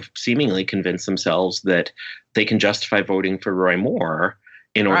who have seemingly convinced themselves that they can justify voting for Roy Moore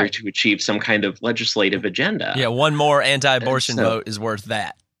in order to achieve some kind of legislative agenda. Yeah, one more anti-abortion vote is worth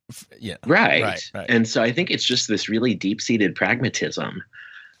that. Yeah, right. And so I think it's just this really deep-seated pragmatism.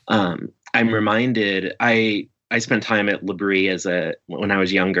 I'm reminded, I spent time at L'Abri when I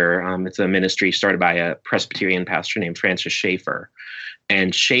was younger. It's a ministry started by a Presbyterian pastor named Francis Schaeffer.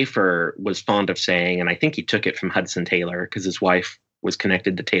 And Schaeffer was fond of saying, and I think he took it from Hudson Taylor because his wife was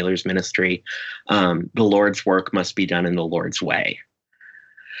connected to Taylor's ministry, the Lord's work must be done in the Lord's way.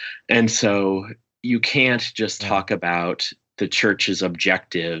 And so you can't just talk about the church's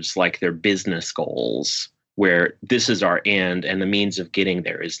objectives like their business goals, where this is our end and the means of getting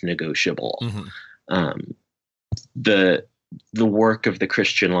there is negotiable. The work of the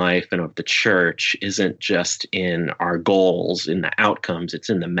Christian life and of the church isn't just in our goals, in the outcomes, it's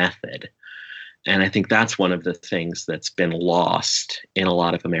in the method. And I think that's one of the things that's been lost in a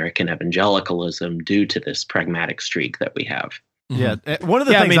lot of American evangelicalism due to this pragmatic streak that we have. Yeah, one of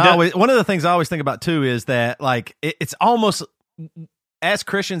the things I always think about too is that, like, it's almost, as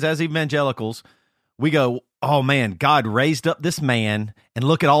Christians, as evangelicals, we go, oh man, God raised up this man, and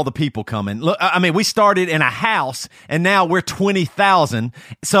look at all the people coming. Look, I mean, we started in a house, and now we're 20,000.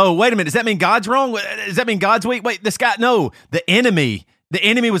 So wait a minute, does that mean God's wrong? Does that mean God's weak? Wait, this guy, no, the enemy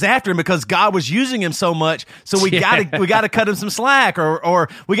was after him because God was using him so much. So we gotta cut him some slack, or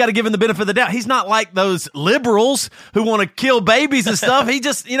we gotta give him the benefit of the doubt. He's not like those liberals who want to kill babies and stuff. He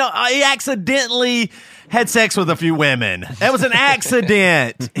just, he accidentally had sex with a few women. That was an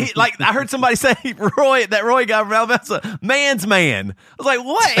accident. I heard somebody say Roy guy from Alabama, man's man. I was like,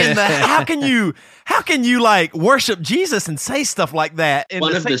 what in the, how can you like worship Jesus and say stuff like that?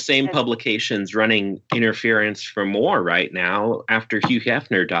 One of the same publications running interference for Moore right now, after Hugh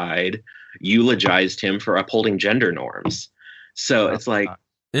Hefner died, eulogized him for upholding gender norms. So it's like,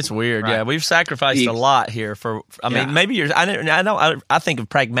 It's weird. Right. Yeah, we've sacrificed a lot here for. I mean, maybe you're. I think of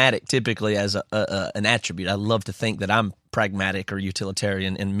pragmatic typically as an attribute. I love to think that I'm pragmatic or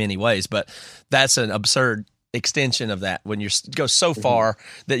utilitarian in many ways, but that's an absurd extension of that when you go so far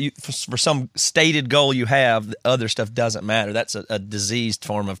that you for some stated goal you have, other stuff doesn't matter. That's a diseased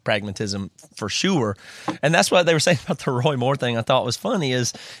form of pragmatism for sure. And that's what they were saying about the Roy Moore thing. I thought was funny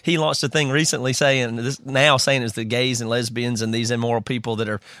is he launched a thing recently saying it's the gays and lesbians and these immoral people that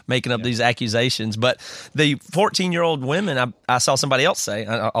are making up these accusations. But the 14-year-old women, I saw somebody else say,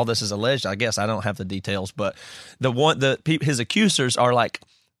 all this is alleged, I guess I don't have the details, but his accusers are like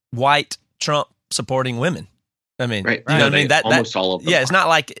white Trump supporting women. I mean, right. You know what I mean? That almost all of them. Yeah,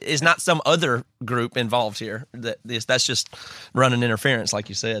 it's not some other group involved here. That's just running interference, like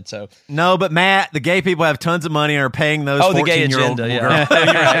you said. So no, but Matt, the gay people have tons of money and are paying those 14-year-old girls. Yeah.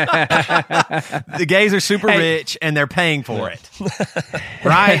 The gays are super rich and they're paying for it,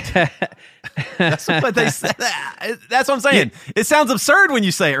 right? That's what they said. That's what I'm saying. It sounds absurd when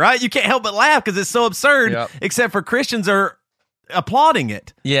you say it, right? You can't help but laugh because it's so absurd. Yep. Except for Christians are applauding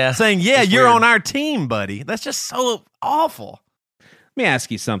it. Yeah. Saying, yeah, you're on our team, buddy. That's just so awful. Let me ask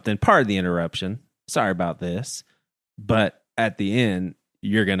you something. Pardon the interruption. Sorry about this. But at the end,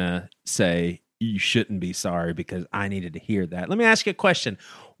 you're going to say you shouldn't be sorry because I needed to hear that. Let me ask you a question.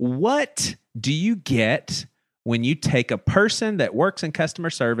 What do you get when you take a person that works in customer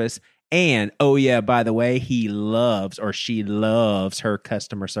service and, oh yeah, by the way, he loves or she loves her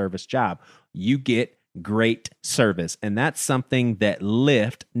customer service job? You get great service. And that's something that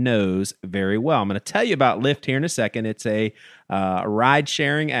Lyft knows very well. I'm going to tell you about Lyft here in a second. It's a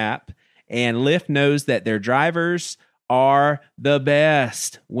ride-sharing app, and Lyft knows that their drivers are the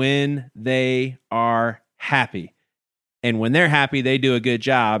best when they are happy. And when they're happy, they do a good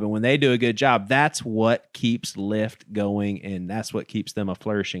job. And when they do a good job, that's what keeps Lyft going, and that's what keeps them a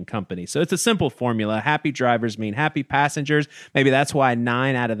flourishing company. So it's a simple formula. Happy drivers mean happy passengers. Maybe that's why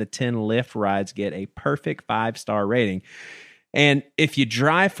 9 out of the 10 Lyft rides get a perfect 5-star rating. And if you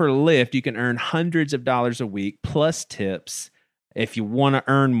drive for Lyft, you can earn hundreds of dollars a week plus tips. If you want to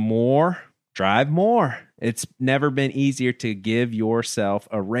earn more, drive more. It's never been easier to give yourself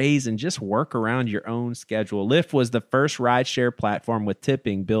a raise and just work around your own schedule. Lyft was the first rideshare platform with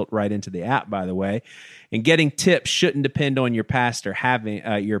tipping built right into the app, by the way. And getting tips shouldn't depend on your passenger having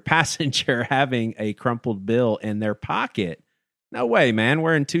a crumpled bill in their pocket. No way, man.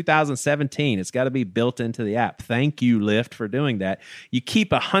 We're in 2017. It's got to be built into the app. Thank you, Lyft, for doing that. You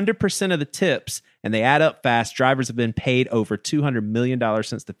keep 100% of the tips, and they add up fast. Drivers have been paid over $200 million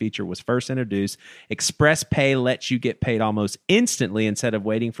since the feature was first introduced. Express Pay lets you get paid almost instantly instead of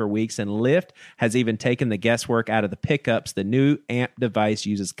waiting for weeks, and Lyft has even taken the guesswork out of the pickups. The new AMP device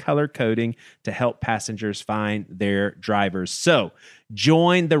uses color coding to help passengers find their drivers. So,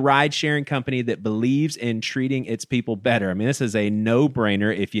 join the ride-sharing company that believes in treating its people better. I mean, this is a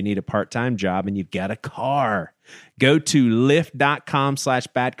no-brainer if you need a part-time job and you've got a car. Go to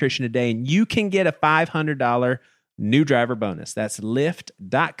lyft.com/badchristian today, and you can get a $500 new driver bonus. That's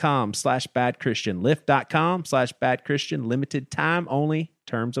lyft.com/badchristian. Lyft.com/badchristian. Limited time only.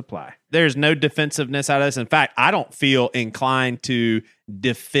 Terms apply. There's no defensiveness out of this. In fact, I don't feel inclined to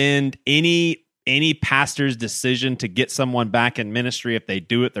defend any pastor's decision to get someone back in ministry if they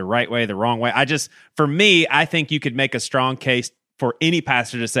do it the right way, the wrong way. For me, I think you could make a strong case for any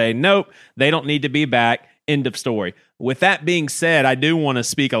pastor to say, nope, they don't need to be back. End of story. With that being said, I do want to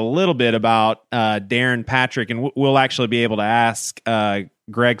speak a little bit about Darren Patrick, and we'll actually be able to ask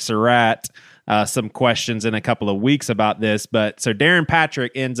Greg Surratt some questions in a couple of weeks about this. But so Darren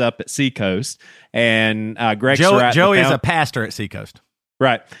Patrick ends up at Seacoast, and Joey is a pastor at Seacoast.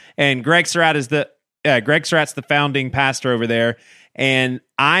 Right. And Greg Surratt is Greg Surratt's the founding pastor over there. And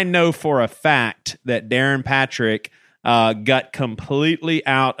I know for a fact that Darren Patrick got completely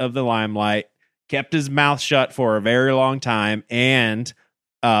out of the limelight, kept his mouth shut for a very long time, and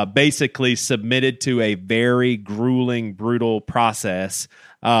basically submitted to a very grueling, brutal process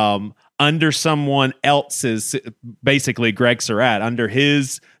under someone else's, basically Greg Surratt, under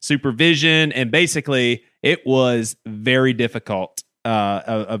his supervision. And basically it was very difficult.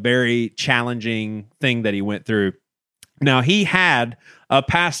 A very challenging thing that he went through. Now, he had a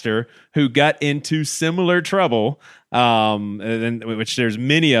pastor who got into similar trouble, which there's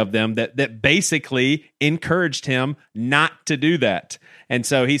many of them, that basically encouraged him not to do that. And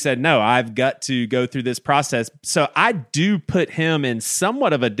so he said, no, I've got to go through this process. So I do put him in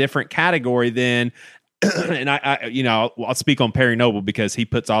somewhat of a different category than and I'll speak on Perry Noble because he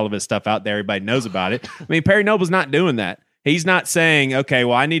puts all of his stuff out there. Everybody knows about it. I mean, Perry Noble's not doing that. He's not saying, okay,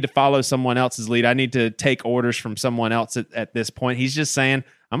 well, I need to follow someone else's lead. I need to take orders from someone else at this point. He's just saying,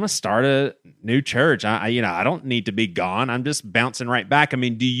 I'm going to start a new church. I don't need to be gone. I'm just bouncing right back. I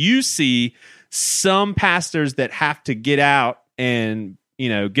mean, do you see some pastors that have to get out and,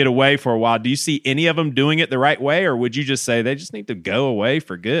 get away for a while? Do you see any of them doing it the right way, or would you just say they just need to go away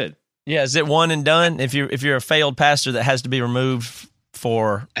for good? Yeah, is it one and done? If you're a failed pastor that has to be removed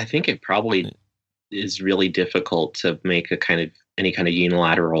for, I think it probably is really difficult to make any kind of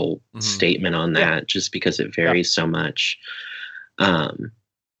unilateral statement on that, just because it varies so much.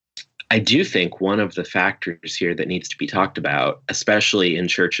 I do think one of the factors here that needs to be talked about, especially in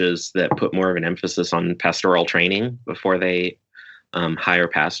churches that put more of an emphasis on pastoral training before they hire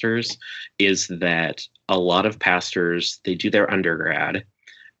pastors, is that a lot of pastors, they do their undergrad,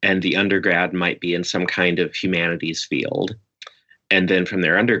 and the undergrad might be in some kind of humanities field. And then from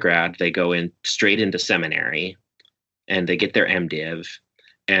their undergrad, they go in straight into seminary and they get their MDiv.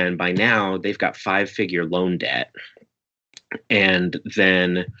 And by now they've got 5-figure loan debt. And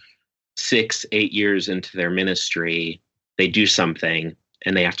then 6-8 years into their ministry, they do something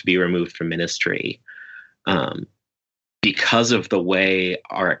and they have to be removed from ministry. Because of the way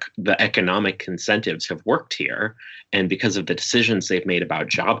the economic incentives have worked here, and because of the decisions they've made about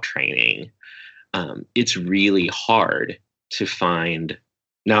job training, it's really hard to find.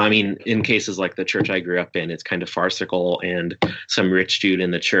 Now, I mean, in cases like the church I grew up in, it's kind of farcical, and some rich dude in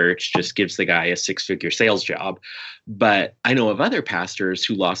the church just gives the guy a 6-figure sales job. But I know of other pastors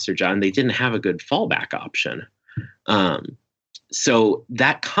who lost their job and they didn't have a good fallback option. So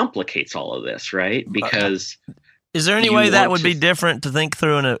that complicates all of this, right? Because is there any way that would be different to think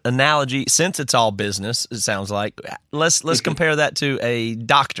through an analogy, since it's all business, it sounds like? Let's compare that to a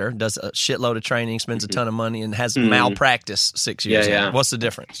doctor, does a shitload of training, spends a ton of money, and has malpractice 6 years in. What's the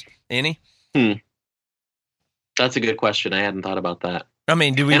difference? Any? That's a good question. I hadn't thought about that. I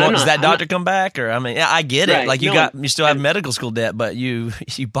mean, does that doctor come back? Or, I mean, I get it. Like, you still have medical school debt, but you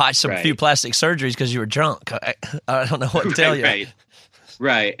botched a few plastic surgeries because you were drunk. I don't know what to tell you.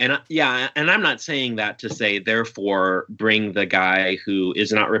 Right. And and I'm not saying that to say, therefore, bring the guy who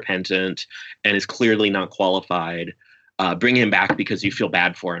is not repentant and is clearly not qualified, bring him back because you feel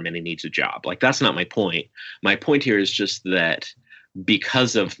bad for him and he needs a job. Like, that's not my point. My point here is just that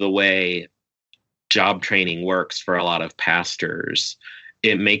because of the way job training works for a lot of pastors,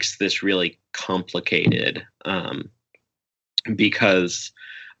 it makes this really complicated. Because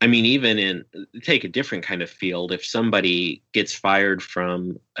I mean, even take a different kind of field, if somebody gets fired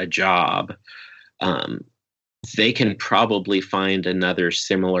from a job, they can probably find another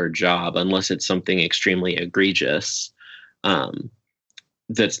similar job, unless it's something extremely egregious,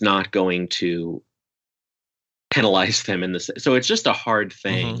 that's not going to penalize them in this. So it's just a hard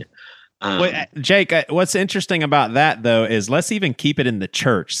thing. Jake, what's interesting about that, though, is let's even keep it in the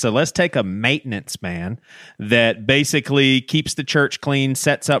church. So let's take a maintenance man that basically keeps the church clean,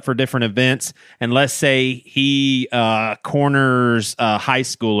 sets up for different events, and let's say he corners a high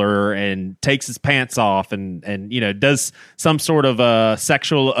schooler and takes his pants off and does some sort of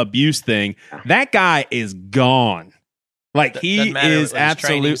sexual abuse thing. That guy is gone. Like, he is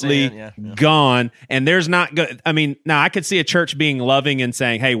absolutely gone, and there's not good. I mean, now I could see a church being loving and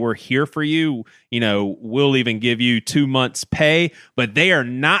saying, "Hey, we're here for you. We'll even give you 2 months' pay," but they are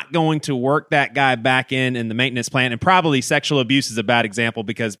not going to work that guy back in the maintenance plan. And probably sexual abuse is a bad example,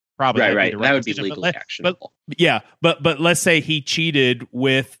 because probably that would be legally actionable. But let's say he cheated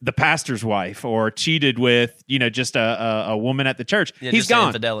with the pastor's wife, or cheated with just a woman at the church. He's gone.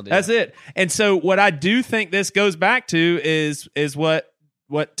 Infidelity. That's it. And so what I do think this goes back to is what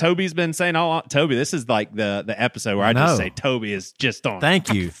Toby's been saying all along. Toby, this is like the episode where I just say Toby is just on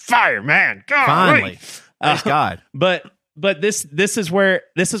fire, man. God, finally, thank God. But this is where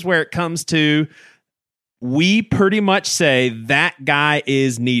it comes to. We pretty much say that guy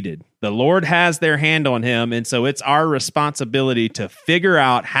is needed. The Lord has their hand on him, and so it's our responsibility to figure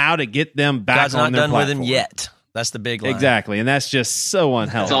out how to get them back God's on their platform. God's not done with him yet. That's the big line. Exactly, and that's just so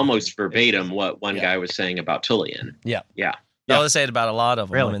unhealthy. It's almost verbatim what one guy was saying about Tullian. Yeah. Yeah. No, they say it about a lot of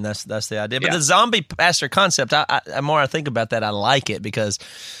them. Really? I mean, that's the idea. But the zombie pastor concept, the more I think about that, I like it, because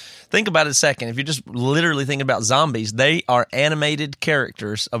think about it a second. If you're just literally thinking about zombies, they are animated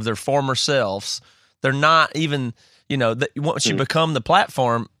characters of their former selves. They're not even, once you become the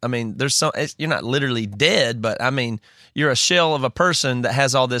platform, I mean, you're not literally dead, but I mean, you're a shell of a person that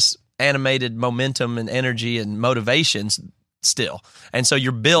has all this animated momentum and energy and motivations still. And so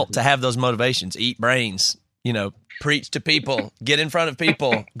you're built to have those motivations, eat brains, preach to people, get in front of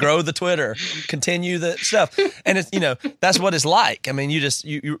people, grow the Twitter, continue the stuff. And it's, that's what it's like. I mean,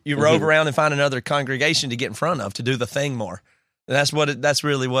 you rove around and find another congregation to get in front of, to do the thing more. That's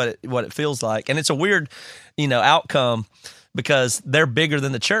really what it feels like. And it's a weird, outcome because they're bigger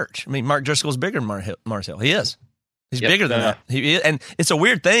than the church. I mean, Mark Driscoll's bigger than Mars Hill. He is. He's bigger than that. He is, and it's a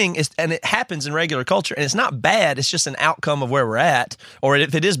weird thing, and it happens in regular culture, and it's not bad. It's just an outcome of where we're at. Or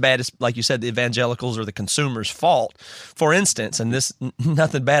if it is bad, it's like you said, the evangelicals or the consumers' fault. For instance, and this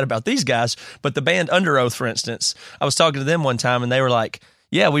nothing bad about these guys, but the band Under Oath, for instance, I was talking to them one time, and they were like,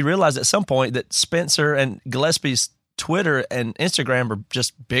 "Yeah, we realized at some point that Spencer and Gillespie's Twitter and Instagram are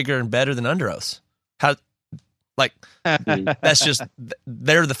just bigger and better than Under Oath's. How, like, that's just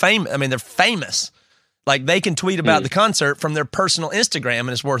they're the fame. I mean, they're famous." Like, they can tweet about the concert from their personal Instagram, and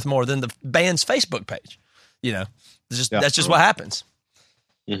it's worth more than the band's Facebook page. You know, that's just what happens.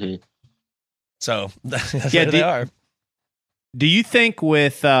 Mm-hmm. So they are. Do you think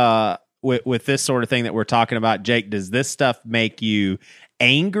with this sort of thing that we're talking about, Jake, does this stuff make you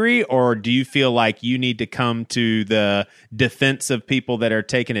angry, or do you feel like you need to come to the defense of people that are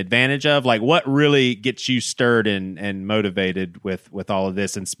taken advantage of? Like, what really gets you stirred and motivated with all of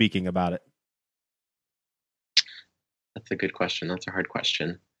this and speaking about it? That's a good question. That's a hard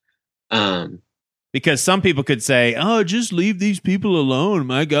question. Because some people could say, "Oh, just leave these people alone.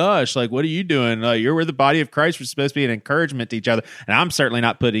 My gosh, like, what are you doing? You're where the body of Christ. We're supposed to be an encouragement to each other." And I'm certainly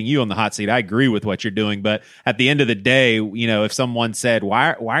not putting you on the hot seat. I agree with what you're doing, but at the end of the day, you know, if someone said,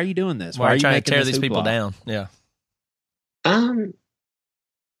 "Why are you doing this? Why are you trying to making tear this these people hoopla?" down?" Yeah.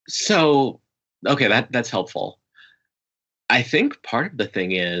 So, okay, that's helpful. I think part of the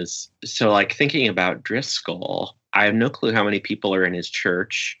thing is, so like thinking about Driscoll, I have no clue how many people are in his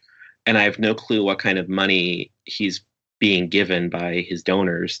church, and I have no clue what kind of money he's being given by his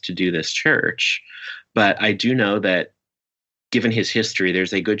donors to do this church. But I do know that given his history,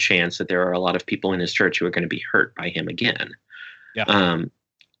 there's a good chance that there are a lot of people in his church who are going to be hurt by him again. Yeah.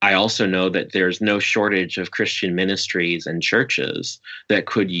 I also know that there's no shortage of Christian ministries and churches that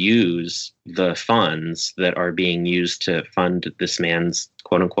could use the funds that are being used to fund this man's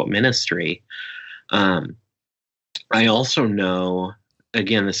quote unquote ministry. I also know,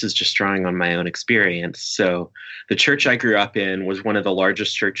 again, this is just drawing on my own experience. So the church I grew up in was one of the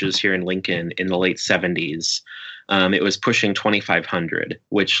largest churches here in Lincoln in the late 70s. It was pushing 2,500,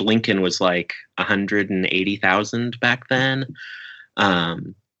 which Lincoln was like 180,000 back then.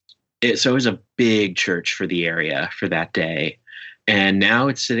 So it was a big church for the area for that day. And now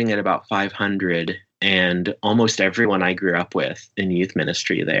it's sitting at about 500. And almost everyone I grew up with in youth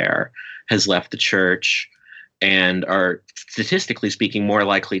ministry there has left the church and are, statistically speaking, more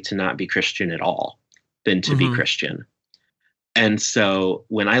likely to not be Christian at all than to be Christian. And so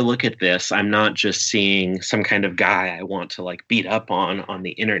when I look at this, I'm not just seeing some kind of guy I want to like beat up on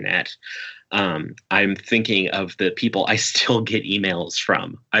the internet. I'm thinking of the people I still get emails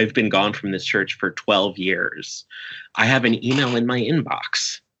from. I've been gone from this church for 12 years. I have an email in my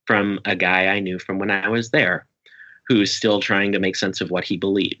inbox from a guy I knew from when I was there who's still trying to make sense of what he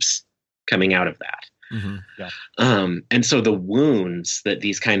believes coming out of that. Mm-hmm. Yeah. And so the wounds that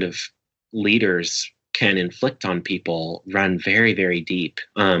these kind of leaders can inflict on people run very, very deep.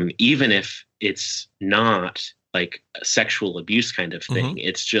 Even if it's not like a sexual abuse kind of thing,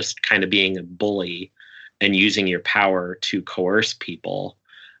 it's just kind of being a bully and using your power to coerce people.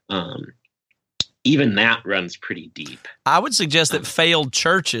 Even that runs pretty deep. I would suggest that failed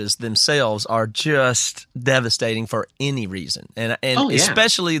churches themselves are just devastating for any reason. And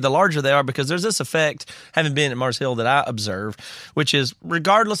especially the larger they are, because there's this effect, having been at Mars Hill, that I observe, which is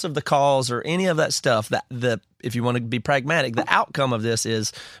regardless of the cause or any of that stuff, that if you want to be pragmatic, the outcome of this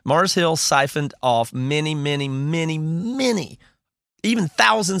is Mars Hill siphoned off many, many, many, many, even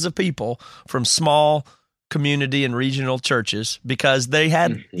thousands of people from small community and regional churches, because they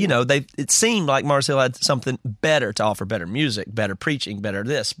had, it seemed like Mars Hill had something better to offer, better music, better preaching, better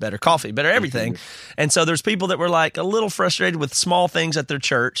this, better coffee, better everything. And so there's people that were like a little frustrated with small things at their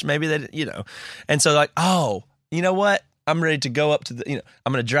church. Maybe they, and so like, oh, you know what? I'm ready to go up to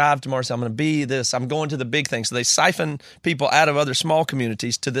I'm going to drive to Mars Hill. I'm going to be this. I'm going to the big thing. So they siphon people out of other small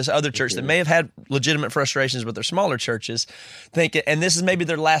communities to this other church that may have had legitimate frustrations with their smaller churches, thinking, and this is maybe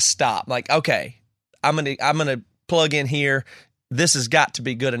their last stop. Like, okay, I'm gonna plug in here. This has got to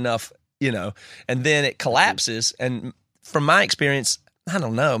be good enough, and then it collapses. And from my experience, I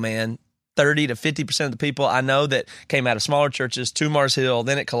don't know, man, 30 to 50% of the people I know that came out of smaller churches to Mars Hill,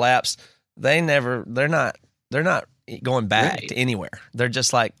 then it collapsed. They're not going back to anywhere. They're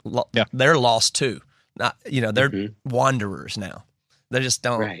just like, they're lost too. Not, they're wanderers now. They just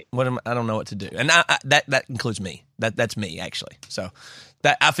don't. Right. I don't know what to do, and that includes me. That's me actually. So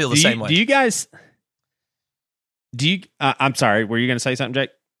that I feel the same way. Do you guys? I'm sorry, were you going to say something, Jake?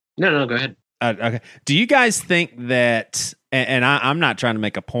 No, go ahead. Okay. Do you guys think that, and I'm not trying to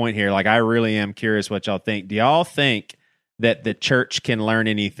make a point here, like I really am curious what y'all think. Do y'all think that the church can learn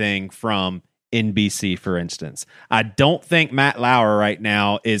anything from NBC, for instance. I don't think Matt Lauer right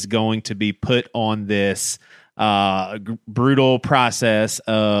now is going to be put on this brutal process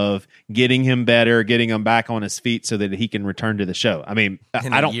of getting him better, getting him back on his feet so that he can return to the show. I mean,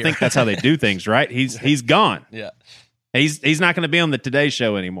 I don't think that's how they do things, right? He's gone. Yeah. He's not going to be on the Today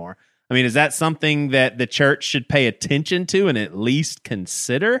Show anymore. I mean, is that something that the church should pay attention to and at least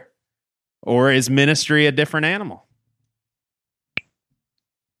consider? Or is ministry a different animal?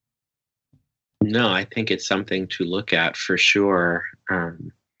 No, I think it's something to look at for sure.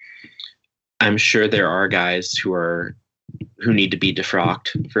 I'm sure there are guys who need to be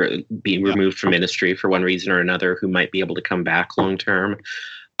defrocked for being removed from ministry for one reason or another, who might be able to come back long term.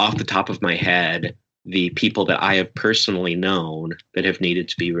 Off the top of my head, the people that I have personally known that have needed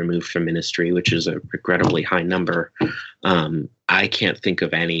to be removed from ministry, which is a regrettably high number, I can't think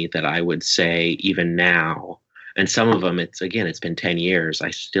of any that I would say even now. And some of them, it's been 10 years.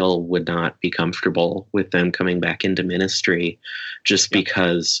 I still would not be comfortable with them coming back into ministry just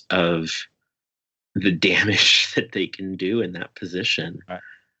because of the damage that they can do in that position.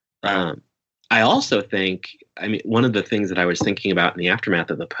 Right. I also think, one of the things that I was thinking about in the aftermath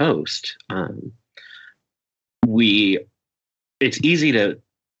of the post, it's easy to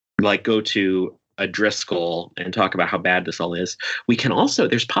go to a Driscoll and talk about how bad this all is. We can also,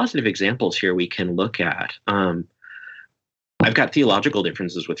 there's positive examples here we can look at. I've got theological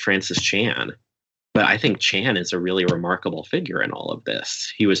differences with Francis Chan, but I think Chan is a really remarkable figure in all of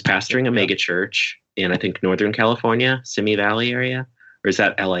this. He was pastoring a megachurch in, I think, Northern California, Simi Valley area, or is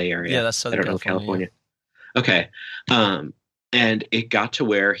that LA area? Yeah, that's Southern California. Okay. And it got to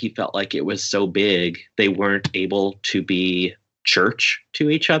where he felt like it was so big, they weren't able to be church to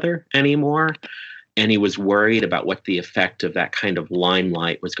each other anymore. And he was worried about what the effect of that kind of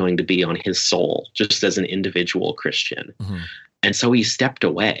limelight was going to be on his soul, just as an individual Christian. Mm-hmm. And so he stepped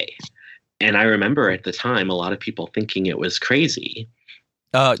away. And I remember at the time, a lot of people thinking it was crazy.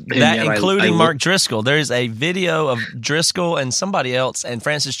 Including Mark Driscoll. There's a video of Driscoll and somebody else and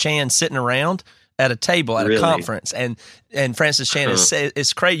Francis Chan sitting around at a table at a conference, and Francis Chan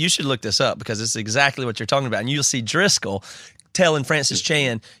it's crazy. You should look this up because it's exactly what you're talking about. And you'll see Driscoll telling Francis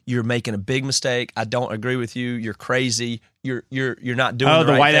Chan, "You're making a big mistake. I don't agree with you. You're crazy. You're not doing the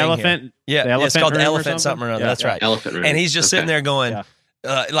right white thing elephant. Here." Yeah, it's called the elephant something or other. Yeah, that's right. Elephant room. And he's just sitting there going.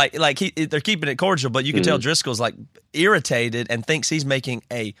 They're keeping it cordial, but you can tell Driscoll's irritated and thinks he's making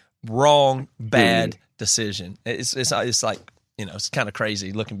a wrong, bad decision. It's like, it's kind of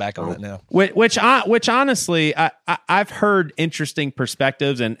crazy looking back on that now. Which honestly, I've heard interesting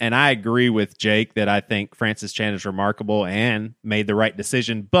perspectives, and I agree with Jake that I think Francis Chan is remarkable and made the right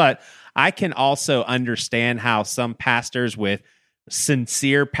decision. But I can also understand how some pastors with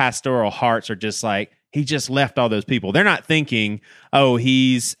sincere pastoral hearts are just like, he just left all those people. They're not thinking, oh,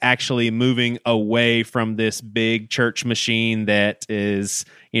 he's actually moving away from this big church machine that is,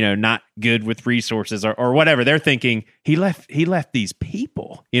 not good with resources or whatever. They're thinking he left these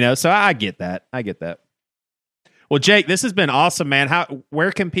people, So I get that. Well, Jake, this has been awesome, man.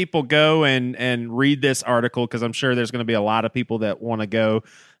 Where can people go and read this article? Because I'm sure there's going to be a lot of people that want to go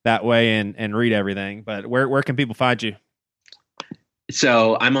that way and read everything. But where can people find you?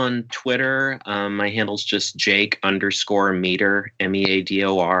 So I'm on Twitter. My handle's just Jake_Meador,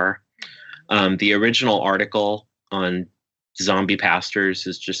 MEADOR. The original article on zombie pastors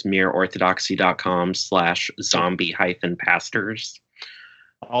is just mereorthodoxy.com/zombie-pastors.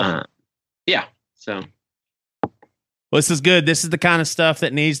 Awesome. So. Well, this is good. This is the kind of stuff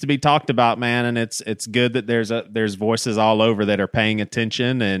that needs to be talked about, man. And it's good that there's voices all over that are paying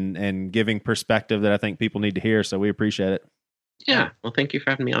attention and giving perspective that I think people need to hear. So we appreciate it. Yeah. Well, thank you for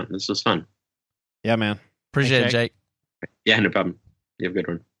having me on. This was fun. Yeah, man. Appreciate it, Jake. Yeah, no problem. You have a good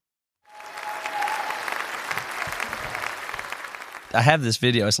one. I have this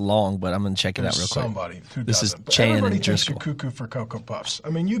video. It's long, but I'm going to check it out real quick. Somebody who this doesn't. is Chan Everybody and thinks you're Driscoll. cuckoo for Cocoa Puffs.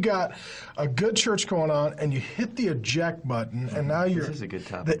 You got a good church going on, and you hit the eject button, and now you're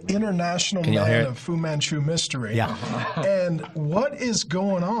the international man of Fu Manchu mystery. Yeah. And what is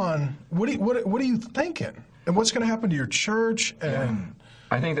going on? What are you thinking? And what's going to happen to your church? And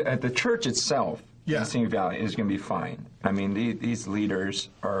I think that at the church itself, Yeah. Simi Valley is going to be fine. These leaders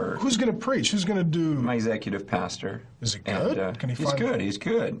are... Who's going to preach? Who's going to do... My executive pastor. Is he good? He's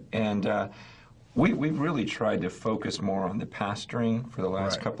good. And we've really tried to focus more on the pastoring for the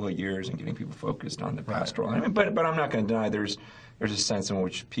last couple of years and getting people focused on the pastoral. But I'm not going to deny there's a sense in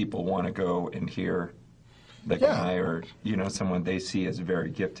which people want to go and hear the guy or someone they see as very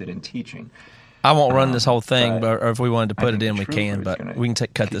gifted in teaching. I won't run this whole thing, or if we wanted to put it in, we can. But we can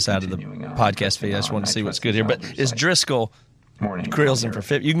cut this out of the podcast feed. I just want to see what's good here. But is Driscoll grills him for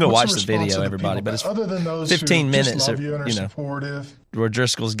 50? You can go watch the video, everybody. But it's other than those 15 who minutes, just love you and are supportive, where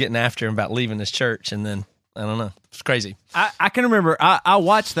Driscoll's getting after him about leaving his church, and then I don't know, it's crazy. I can remember I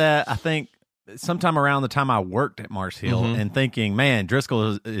watched that. I think sometime around the time I worked at Mars Hill, and thinking, man,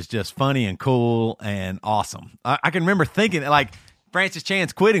 Driscoll is just funny and cool and awesome. I can remember thinking like, Francis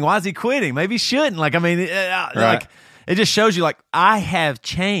Chan's quitting. Why is he quitting? Maybe he shouldn't. Like, I mean, like it just shows you, like, I have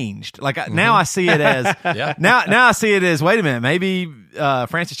changed. Like now I see it as now I see it as, wait a minute, maybe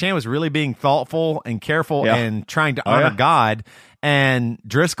Francis Chan was really being thoughtful and careful and trying to honor God, and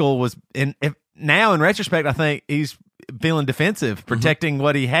Driscoll was now in retrospect, I think he's feeling defensive, protecting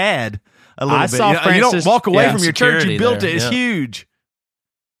what he had a little bit. You don't walk away from your church; you built it. It's huge.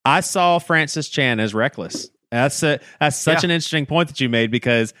 I saw Francis Chan as reckless. That's such an interesting point that you made,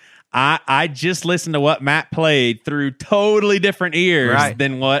 because I just listened to what Matt played through totally different ears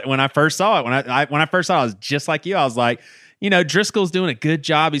than when I first saw it. When I first saw it, I was just like you. I was like, Driscoll's doing a good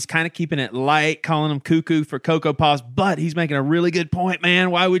job. He's kind of keeping it light, calling him cuckoo for Cocoa Puffs, but he's making a really good point, man.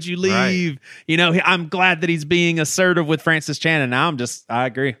 Why would you leave? I'm glad that he's being assertive with Francis Chan, and now I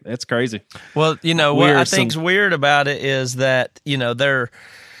agree. It's crazy. Well, what I think's weird about it is that,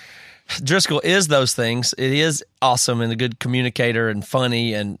 Driscoll is those things. It is awesome and a good communicator and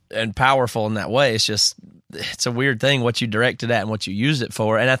funny and powerful in that way. It's just, it's a weird thing what you direct it at and what you use it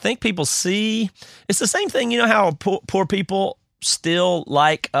for. And I think people see, it's the same thing, how poor people still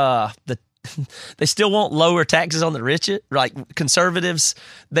like they still want lower taxes on the rich. Like conservatives,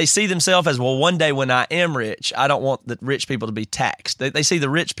 they see themselves as, well, one day when I am rich, I don't want the rich people to be taxed. They see the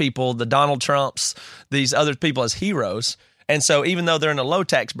rich people, the Donald Trumps, these other people as heroes. And so even though they're in a low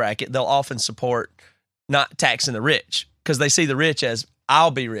tax bracket, they'll often support not taxing the rich because they see the rich as,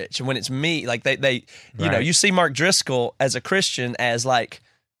 I'll be rich. And when it's me, like you see Mark Driscoll as a Christian as like,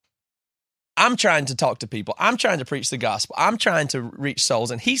 I'm trying to talk to people. I'm trying to preach the gospel. I'm trying to reach souls,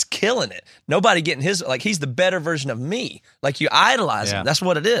 and he's killing it. Nobody getting he's the better version of me. Like, you idolize him. That's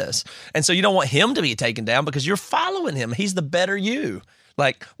what it is. And so you don't want him to be taken down because you're following him. He's the better you.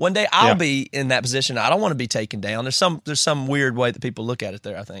 Like, one day I'll be in that position. I don't want to be taken down. There's some weird way that people look at it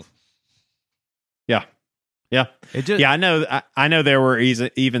there, I think. Yeah. Yeah. I know there were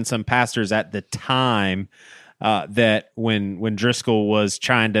even some pastors at the time that when Driscoll was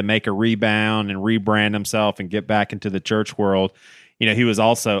trying to make a rebound and rebrand himself and get back into the church world, he was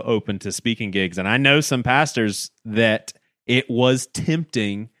also open to speaking gigs. And I know some pastors that it was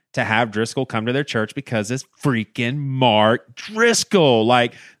tempting to have Driscoll come to their church because it's freaking Mark Driscoll.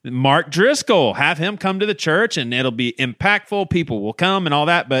 Like, Mark Driscoll, have him come to the church and it'll be impactful. People will come and all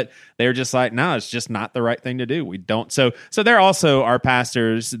that. But they're just like, no, it's just not the right thing to do. We don't. So there also are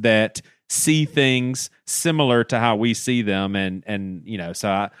pastors that see things similar to how we see them. And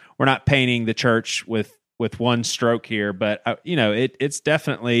we're not painting the church with one stroke here, but it's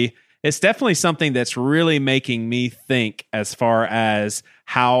definitely something that's really making me think as far as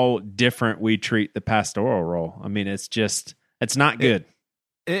how different we treat the pastoral role. I mean, it's not good.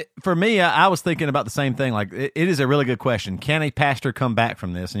 For me, I was thinking about the same thing. Like, it is a really good question. Can a pastor come back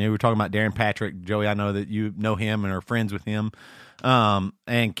from this? And we were talking about Darren Patrick. Joey, I know that you know him and are friends with him.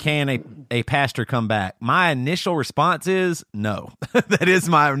 And can a pastor come back? My initial response is no. That is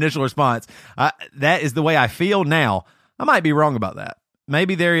my initial response. That is the way I feel now. I might be wrong about that.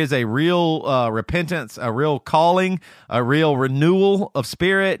 Maybe there is a real repentance, a real calling, a real renewal of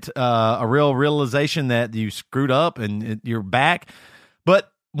spirit, a real realization that you screwed up and you're back. But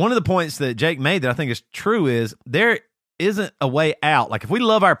one of the points that Jake made that I think is true is there isn't a way out. Like, if we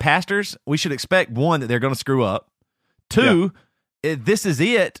love our pastors, we should expect, one, that they're going to screw up. Two, if this is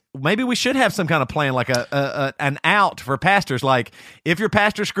it, maybe we should have some kind of plan, like an out for pastors. Like, if your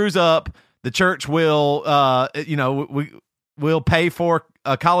pastor screws up, the church will, we'll pay for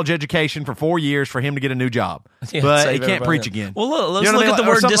a college education for 4 years for him to get a new job, but he can't preach again. Well, let's look at the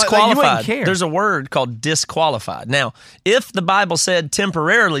word disqualified. There's a word called disqualified. Now, if the Bible said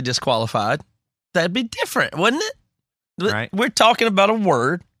temporarily disqualified, that'd be different, wouldn't it? Right. We're talking about a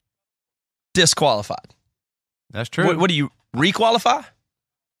word, disqualified. That's true. What do you requalify?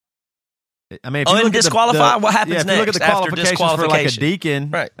 I mean, if you disqualify, what happens next? If you look at the qualifications for like a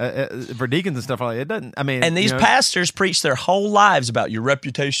deacon, right? For deacons and stuff like that, it doesn't. I mean, and these pastors preach their whole lives about your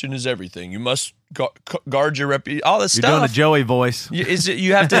reputation is everything. You must guard your reputation. All this You're stuff. You're doing a Joey voice.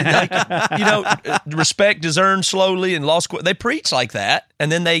 You have to, respect is earned slowly and lost. They preach like that,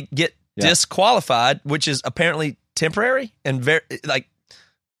 and then they get disqualified, which is apparently temporary and very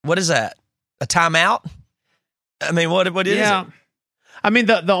what is that? A timeout? I mean, what is it? I mean,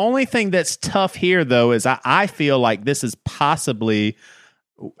 the only thing that's tough here, though, is I feel like this is possibly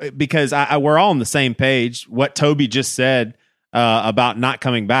because we're all on the same page. What Toby just said about not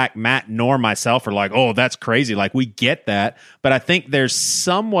coming back, Matt nor myself are like, oh, that's crazy. Like, we get that. But I think there's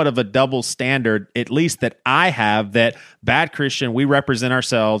somewhat of a double standard, at least that I have, that Bad Christian, we represent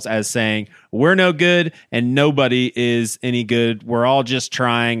ourselves as saying we're no good and nobody is any good. We're all just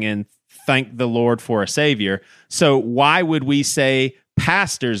trying and thank the Lord for a savior. So why would we say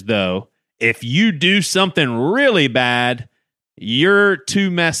pastors, though, if you do something really bad, you're too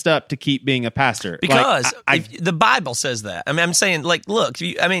messed up to keep being a pastor? Because the Bible says that. I mean, I'm saying, like, look,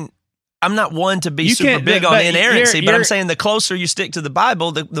 I'm not one to be super big on inerrancy, but I'm saying the closer you stick to the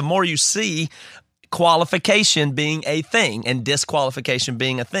Bible, the more you see qualification being a thing and disqualification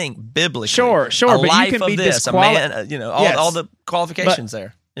being a thing biblically. Sure, a but life you can of be this, a man, all the qualifications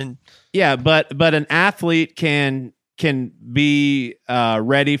there. And but an athlete can be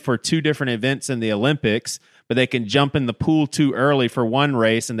ready for two different events in the Olympics, but they can jump in the pool too early for one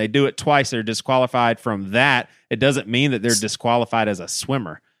race, and they do it twice. They're disqualified from that. It doesn't mean that they're disqualified as a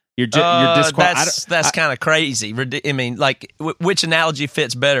swimmer. You're disqualified. That's kind of crazy. I mean, like, which analogy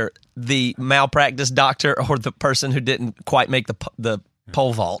fits better? The malpractice doctor or the person who didn't quite make the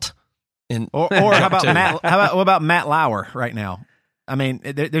pole vault? Or how about Matt Lauer right now? I mean,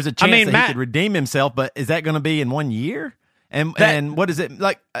 there's a chance that he could redeem himself, but is that going to be in 1 year? And what is it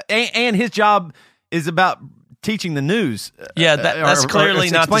like? And his job is about teaching the news. Yeah, that's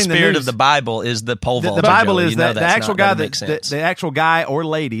clearly not the spirit of the Bible. Is the pole vault? The Bible is that the actual guy the actual guy or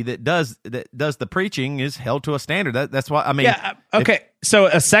lady that does the preaching is held to a standard. That's why I mean. Yeah. Okay. So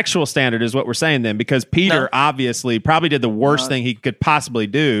a sexual standard is what we're saying then, because Peter obviously probably did the worst thing he could possibly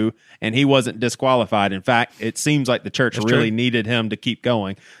do, and he wasn't disqualified. In fact, it seems like the church really needed him to keep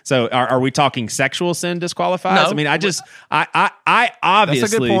going. So are we talking sexual sin disqualifies? No. I mean, I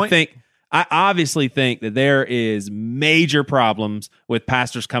obviously think that there is major problems with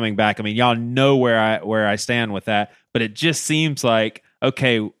pastors coming back. I mean, y'all know where I stand with that, but it just seems like,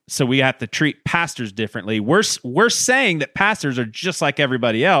 okay, so we have to treat pastors differently. We're saying that pastors are just like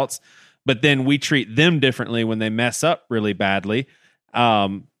everybody else, but then we treat them differently when they mess up really badly.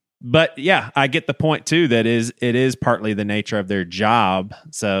 But yeah, I get the point too. That it is partly the nature of their job.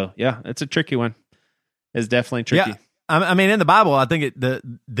 So yeah, it's a tricky one. It's definitely tricky. Yeah. I mean, in the Bible, I think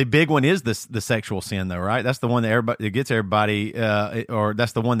the big one is the sexual sin, though, right? That's the one that gets everybody, or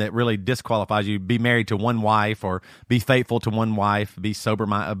that's the one that really disqualifies you. Be married to one wife, or be faithful to one wife, be sober,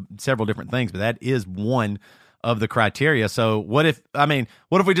 several different things. But that is one of the criteria. So what if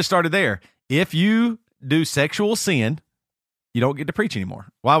we just started there? If you do sexual sin, you don't get to preach anymore.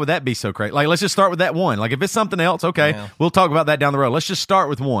 Why would that be so crazy? Like, let's just start with that one. Like, if it's something else, okay, we'll talk about that down the road. Let's just start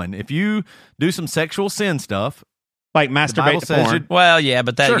with one. If you do some sexual sin stuff, like masturbate to porn. Well, yeah,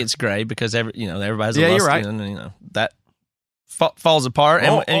 but that gets gray because everybody's a lust, right. And that falls apart.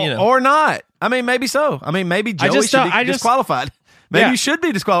 Or not. I mean, maybe so. I mean, maybe Joey should be disqualified. Maybe you should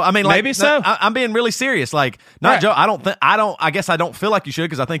be disqualified. I mean, maybe so. I'm being really serious. Like, not Joe. I guess I don't feel like you should,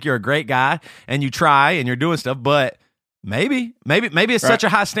 because I think you're a great guy and you try and you're doing stuff, but maybe it's such a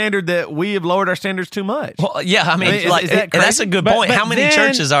high standard that we have lowered our standards too much. Well, yeah, I mean that's a good point. But how many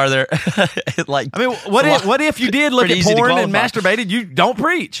churches are there? What if you did look at porn and masturbated? You don't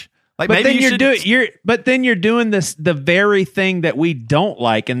preach. Like, but then you're doing this, the very thing that we don't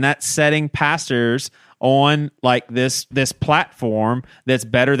like, and that's setting pastors on like this platform that's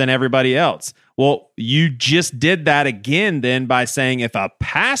better than everybody else. Well, you just did that again then by saying if a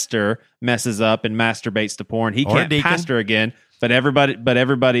pastor messes up and masturbates to porn, he can't pastor again. But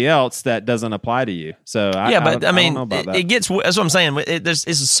everybody else, that doesn't apply to you. So I don't know about that. It gets. That's what I'm saying.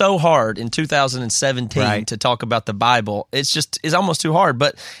 It's so hard in 2017 to talk about the Bible. It's almost too hard.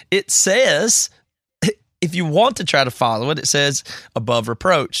 But it says, if you want to try to follow it, it says above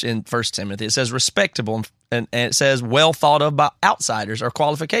reproach in 1 Timothy. It says respectable, and it says well thought of by outsiders or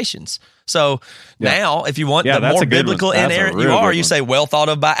qualifications. So now, if you want the more biblical inerrant you say well thought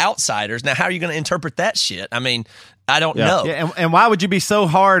of by outsiders. Now, how are you going to interpret that shit? I mean, I don't know. Yeah, and why would you be so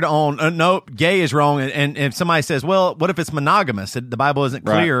hard on, no, gay is wrong, and if somebody says, well, what if it's monogamous? The Bible isn't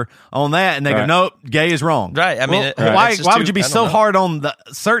clear on that, and they go, no, gay is wrong. Right. I mean, why would you be so hard on the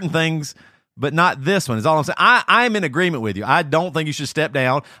certain things but not this one, is all I'm saying. I am in agreement with you. I don't think you should step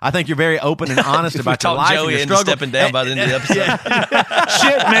down. I think you're very open and honest about your life and your struggle. Stepping down by the end of the episode.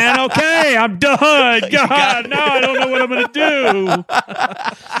 Shit, man. Okay, I'm done. God, now I don't know what I'm going to do.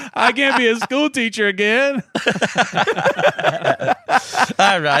 I can't be a school teacher again.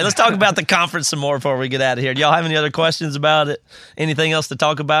 All right, let's talk about the conference some more before we get out of here. Do y'all have any other questions about it? Anything else to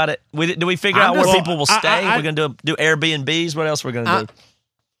talk about it? Do we figure out where people will stay? We're going to do Airbnbs. What else we're going to do?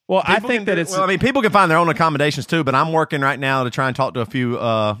 Well, I think that it's... Well, I mean, people can find their own accommodations too, but I'm working right now to try and talk to a few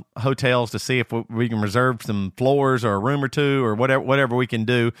hotels to see if we can reserve some floors or a room or two or whatever we can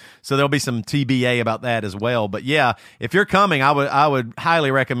do. So there'll be some TBA about that as well. But yeah, if you're coming, I would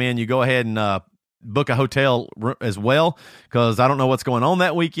highly recommend you go ahead and book a hotel as well, because I don't know what's going on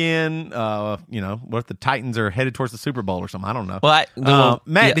that weekend. What if the Titans are headed towards the Super Bowl or something? I don't know. Well,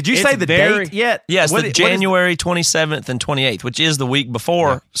 Matt, did you say the date yet? Yes, January 27th and 28th, which is the week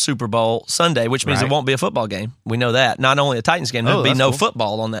before Super Bowl Sunday, which means it won't be a football game. We know that. Not only a Titans game, there'll be no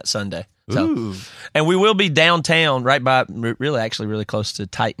football on that Sunday. So, and we will be downtown, right by, really close to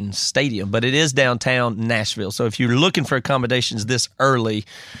Titans Stadium, but it is downtown Nashville. So if you're looking for accommodations this early,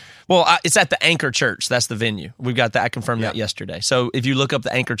 well, it's at the Anchor Church. That's the venue. We've got that. I confirmed that yesterday. So if you look up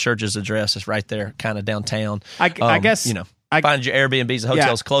the Anchor Church's address, it's right there, kind of downtown. I guess find your Airbnbs and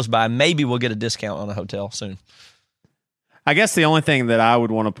hotels close by. Maybe we'll get a discount on a hotel soon. I guess the only thing that I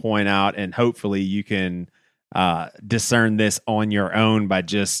would want to point out, and hopefully you can discern this on your own by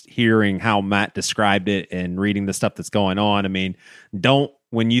just hearing how Matt described it and reading the stuff that's going on. I mean,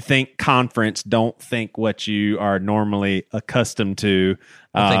 when you think conference, don't think what you are normally accustomed to,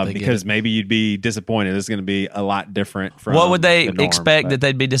 because maybe you'd be disappointed. It's going to be a lot different from what would they the norm, expect that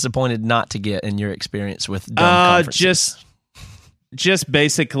they'd be disappointed not to get in your experience with dumb conferences? Just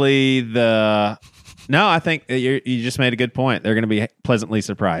basically No, I think you just made a good point. They're going to be pleasantly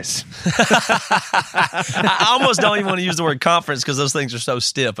surprised. I almost don't even want to use the word conference because those things are so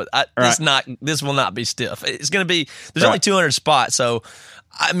stiff. But this will not be stiff. It's going to be. There's only 200 spots, so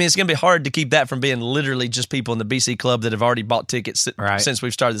I mean it's going to be hard to keep that from being literally just people in the BC Club that have already bought tickets since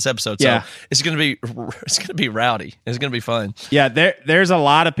we've started this episode. So it's going to be rowdy. It's going to be fun. Yeah, there's a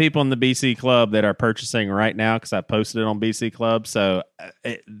lot of people in the BC Club that are purchasing right now because I posted it on BC Club. So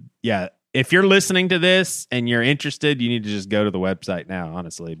if you're listening to this and you're interested, you need to just go to the website now,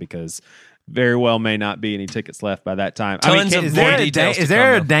 honestly, because very well may not be any tickets left by that time. Is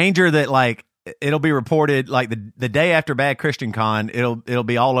there a danger that like it'll be reported like the day after Bad Christian Con, it'll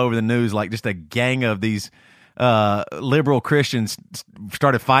be all over the news, like just a gang of these liberal Christians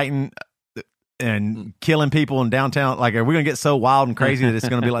started fighting and killing people in downtown? Like, are we going to get so wild and crazy that it's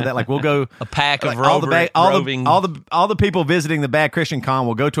going to be like that? Like, we'll go a pack of roving all the people visiting the Bad Christian Con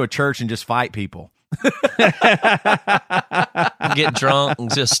will go to a church and just fight people. Get drunk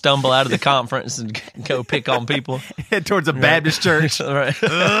and just stumble out of the conference and go pick on people. Head towards a Baptist church. Right.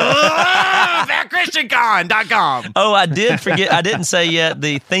 BadChristianCon.com. Oh, I did forget. I didn't say yet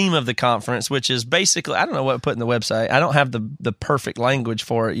the theme of the conference, which is basically, I don't know what to put in the website. I don't have the perfect language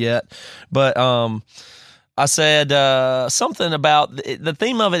for it yet, but I said something about the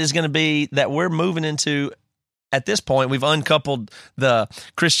theme of it is going to be that we're moving into. At this point, we've uncoupled the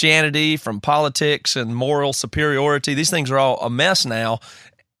Christianity from politics and moral superiority. These things are all a mess now.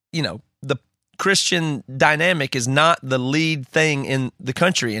 You know, the Christian dynamic is not the lead thing in the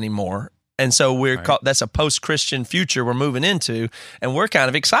country anymore. And so that's a post-Christian future we're moving into, and we're kind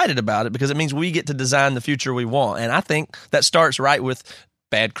of excited about it because it means we get to design the future we want. And I think that starts right with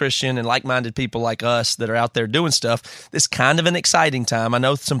Bad Christian and like-minded people like us that are out there doing stuff. It's kind of an exciting time. I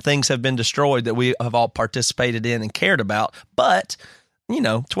know some things have been destroyed that we have all participated in and cared about, but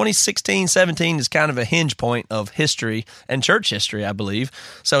 2016, 17 is kind of a hinge point of history and church history, I believe.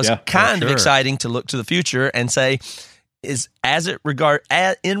 So it's kind of exciting to look to the future and say,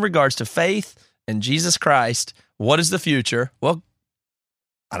 in regards to faith and Jesus Christ, what is the future? Well,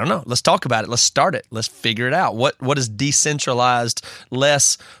 I don't know. Let's talk about it. Let's start it. Let's figure it out. What does decentralized,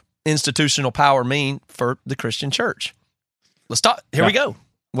 less institutional power mean for the Christian church? Let's talk. Here we go.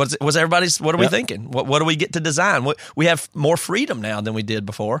 What are we thinking? What do we get to design? We have more freedom now than we did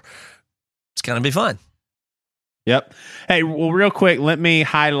before. It's going to be fun. Yep. Hey, well, real quick, let me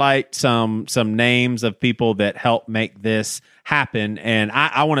highlight some names of people that helped make this happen. And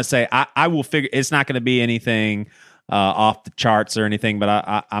I want to say I will figure it's not going to be anything off the charts or anything,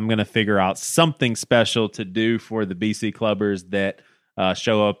 but I'm going to figure out something special to do for the BC Clubbers that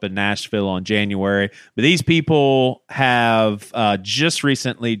show up in Nashville on January. But these people have just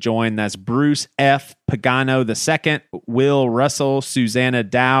recently joined. That's Bruce F. Pagano II, Will Russell, Susanna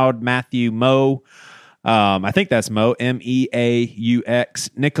Dowd, Matthew Moe. I think that's Moe, Meaux,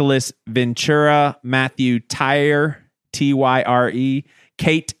 Nicholas Ventura, Matthew Tyre, Tyre,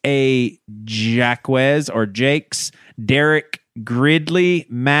 Kate A. Jaques or Jakes, Derek Gridley,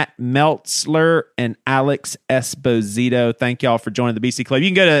 Matt Meltzler, and Alex Esposito. Thank y'all for joining the BC Club. You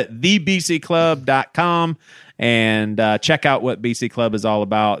can go to thebcclub.com and check out what BC Club is all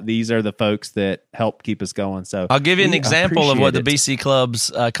about. These are the folks that help keep us going. So I'll give you an example of what the BC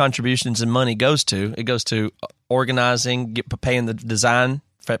Club's contributions and money goes to. It goes to organizing, paying the design,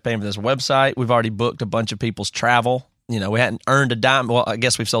 paying for this website. We've already booked a bunch of people's travel. We hadn't earned a dime. Well, I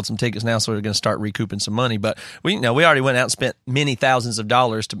guess we've sold some tickets now, so we're going to start recouping some money. But we already went out and spent many thousands of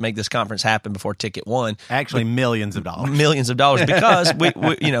dollars to make this conference happen before ticket one. Actually, millions of dollars. Millions of dollars, because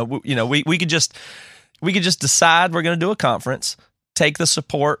we could just decide we're going to do a conference, take the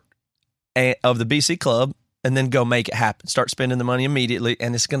support of the BC Club, and then go make it happen. Start spending the money immediately,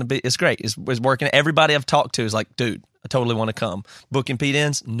 and it's great. It's working. Everybody I've talked to is like, dude, I totally want to come. Booking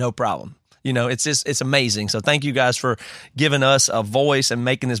Pete-ins, no problem. It's amazing. So thank you guys for giving us a voice and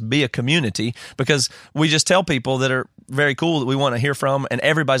making this be a community, because we just tell people that are very cool that we want to hear from, and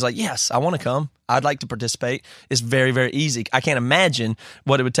everybody's like, yes, I want to come. I'd like to participate. It's very, very easy. I can't imagine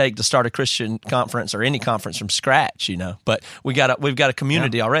what it would take to start a Christian conference or any conference from scratch, But we've got a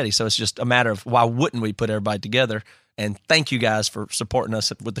community already, so it's just a matter of why wouldn't we put everybody together? And thank you guys for supporting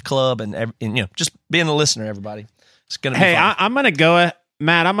us with the club and just being a listener, everybody. It's going to be fun. I'm going to go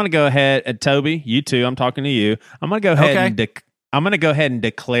Matt, I'm going to go ahead, and Toby, you too, I'm talking to you. I'm going to go ahead I'm going to go ahead and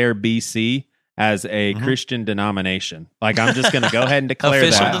declare BC as a Christian denomination. Like, I'm just going to go ahead and declare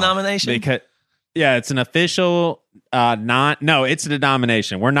official that. Denomination? Because, it's an official it's a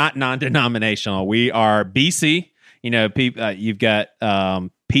denomination. We're not non-denominational. We are BC. You've got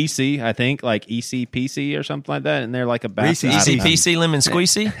PC, I think, like ECPC or something like that, and they're like a ECPC lemon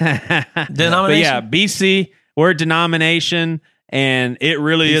squeezy denomination. But yeah, BC, we're a denomination. And it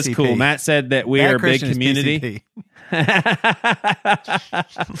really is cool. Matt said that we are a big community. Matt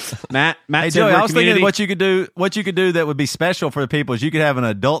hey, said Joey, we're I was community. thinking what you could do that would be special for the people is you could have an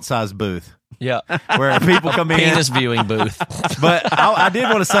adult-sized booth. Yeah. Where people come in. Penis viewing booth. But I did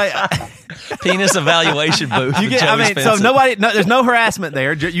want to say... penis evaluation booth. So there's no harassment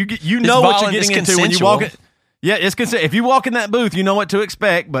there. You know what you're getting into when you walk in. Yeah, if you walk in that booth, you know what to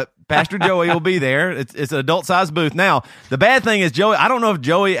expect, but Pastor Joey will be there. It's an adult-sized booth. Now, the bad thing is, Joey, I don't know if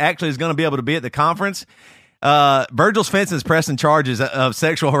Joey actually is going to be able to be at the conference. Virgil's Fence is pressing charges of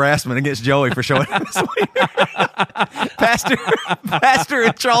sexual harassment against Joey for showing up this week. Pastor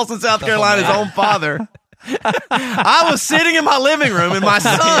in Charleston, South Carolina's own father. I was sitting in my living room and my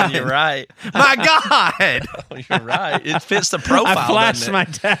son. You're right. My God. You're right. It fits the profile. I flashed my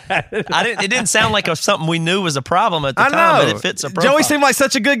dad. It didn't sound like something we knew was a problem at the time, but it fits a profile. Joey seemed like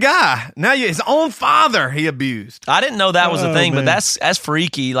such a good guy. Now his own father he abused. I didn't know that was a thing, but that's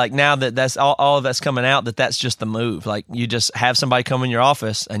freaky. Like, now that that's all of that's coming out, that's just the move. Like, you just have somebody come in your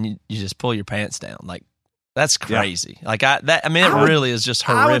office and you just pull your pants down. Like, that's crazy. Yeah. Like, it really is just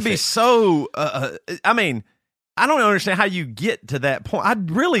horrific. I would be so. I don't understand how you get to that point. I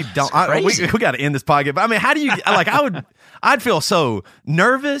really don't. We got to end this podcast. But how do you like? I'd feel so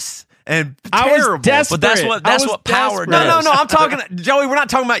nervous and terrible. I was desperate. But that's what power does. No. I'm talking, Joey. We're not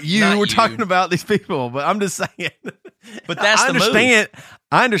talking about you. We're talking about these people. But I'm just saying. But that's the move.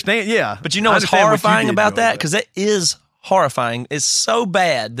 I understand. Yeah. But what's horrifying about that? Because it is horrifying. It's so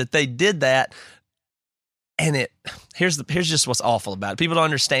bad that they did that. And here's just what's awful about it. People don't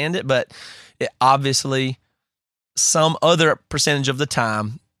understand it, but it obviously some other percentage of the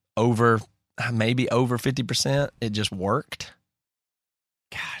time, maybe over 50%, it just worked.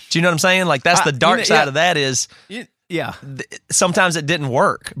 Gosh, do you know what I'm saying? Like, that's the dark side of that is, sometimes it didn't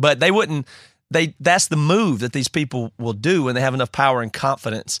work, but they wouldn't. That's the move that these people will do when they have enough power and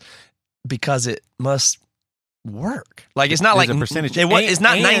confidence, because it must work. Like, it's not like a percentage. It's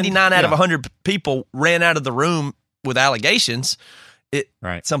not 99 out of 100 people ran out of the room with allegations.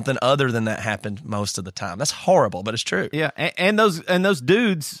 Something other than that happened most of the time. That's horrible, but it's true. Yeah, and those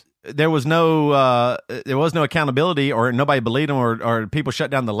dudes, there was no accountability, or nobody believed them, or people shut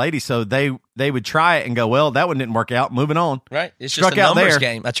down the lady, so they would try it and go, well, that one didn't work out. Moving on. Right. It's just a numbers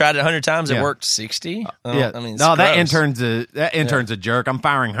game. I tried it 100 times. It worked 60. That intern's a jerk. I'm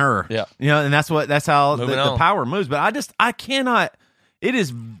firing her. Yeah. And that's how the power moves. But I cannot. It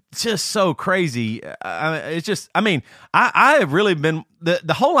is just so crazy. I have really been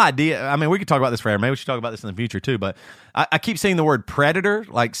the whole idea. We could talk about this forever. Maybe we should talk about this in the future too. But I keep seeing the word predator,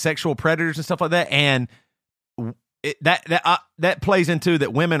 like sexual predators and stuff like that, and that plays into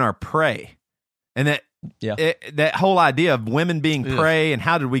that women are prey, and that whole idea of women being prey, and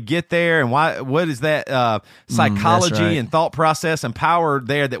how did we get there, and why? What is that psychology and thought process and power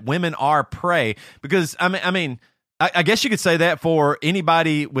there that women are prey? Because I guess you could say that for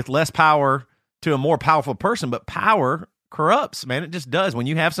anybody with less power to a more powerful person, but power corrupts, man. It just does. When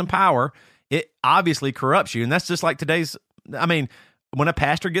you have some power, it obviously corrupts you. And that's just like today's, I mean, when a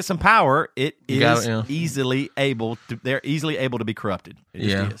pastor gets some power, they're easily able to be corrupted.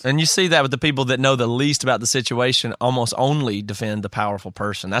 And you see that with the people that know the least about the situation almost only defend the powerful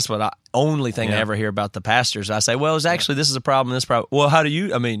person. That's what only thing I ever hear about the pastors. I say, well, this is a problem, this problem. Well, how do you,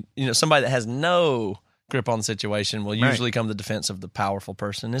 somebody that has no grip on the situation will usually come to the defense of the powerful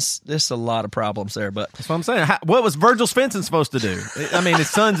person. There's a lot of problems there, but that's what I'm saying. What was Virgil Svensson supposed to do? I mean, his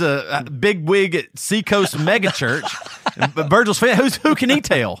son's a big wig at Seacoast Megachurch, but Virgil Svensson, who can he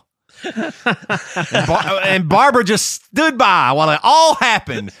tell? And Barbara just stood by while it all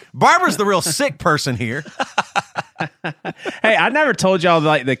happened. Barbara's the real sick person here. Hey, I never told y'all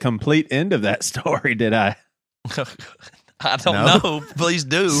like the complete end of that story, did I? I don't know. Please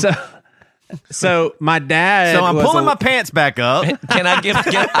do. So my dad. So I'm pulling my pants back up. Can I give?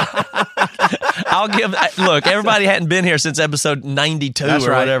 I'll give. Look, everybody hadn't been here since episode 92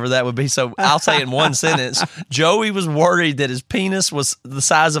 whatever that would be. So I'll say in one sentence: Joey was worried that his penis was the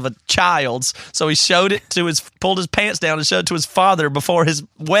size of a child's, so he pulled his pants down and showed it to his father before his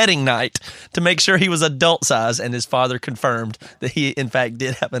wedding night to make sure he was adult size, and his father confirmed that he in fact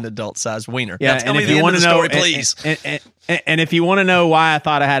did have an adult sized wiener. Yeah, now, tell me the end of the story, please. And if you want to know why I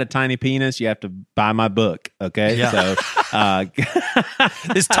thought I had a tiny penis, you have to buy my book. Okay, so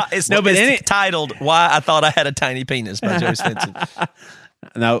it's titled "Why I Thought I Had a Tiny Penis" by Joey Svensson.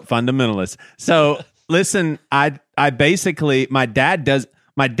 No, fundamentalist. So listen, I basically my dad.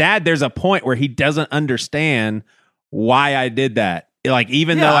 There's a point where he doesn't understand why I did that. Like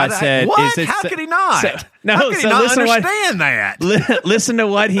even though I said, what? How could he not? How could he not understand that? Listen to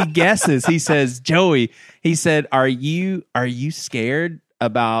what he guesses. He says, Joey. He said, "Are you scared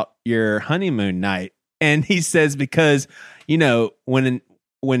about your honeymoon night?" And he says, "Because when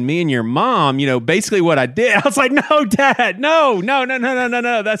me and your mom, basically what I did." I was like, "No, Dad, no,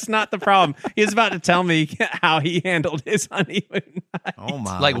 that's not the problem." He was about to tell me how he handled his honeymoon night. Oh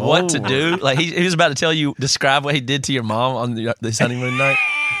my! Like Lord. What to do? Like he was about to describe what he did to your mom on this honeymoon night.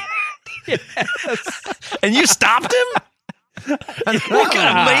 Yes. And you stopped him? What kind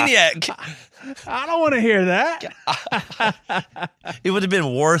of maniac? I don't want to hear that. It would have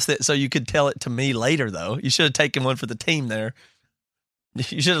been worth it so you could tell it to me later, though. You should have taken one for the team there.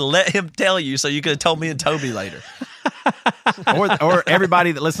 You should have let him tell you so you could have told me and Toby later. or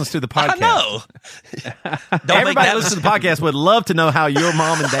everybody that listens to the podcast. I know. Everybody that listens to the podcast would love to know how your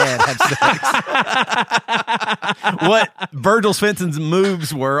mom and dad had sex. What Virgil Svensson's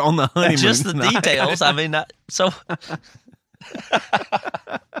moves were on the honeymoon. Just the details. I mean,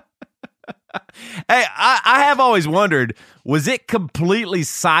 Hey, I have always wondered, was it completely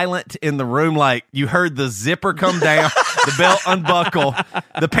silent in the room? Like you heard the zipper come down, the belt unbuckle,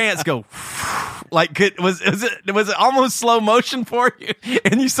 the pants go, like was it almost slow motion for you?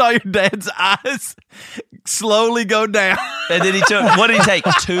 And you saw your dad's eyes slowly go down. And then what did he take?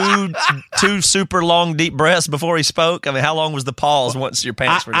 Two super long deep breaths before he spoke? I mean, how long was the pause once your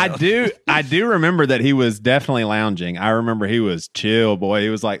pants were down? I do remember that he was definitely lounging. I remember he was chill, boy. He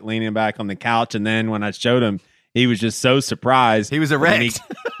was like leaning back on the couch, and then when I showed him, he was just so surprised. He was erect.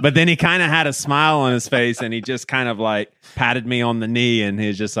 But then he kind of had a smile on his face, and he just kind of like patted me on the knee, and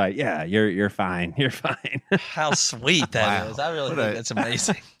he's just like, "Yeah, you're fine. You're fine." How sweet that is. I really think that's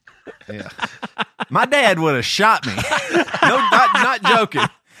amazing. Yeah. My dad would have shot me. No, not joking.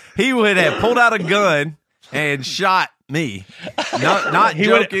 He would have pulled out a gun and shot me. Not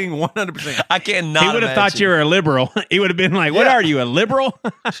joking, 100%. I cannot. He would have thought you were a liberal. He would have been like, "What are you, a liberal?"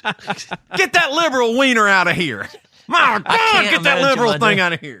 Get that liberal wiener out of here. My God, get that liberal thing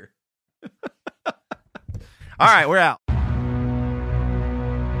out of here. All right, we're out.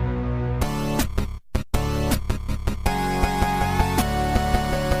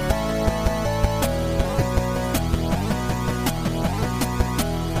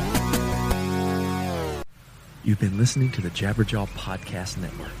 You've been listening to the Jabberjaw Podcast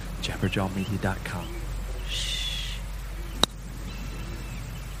Network, jabberjawmedia.com.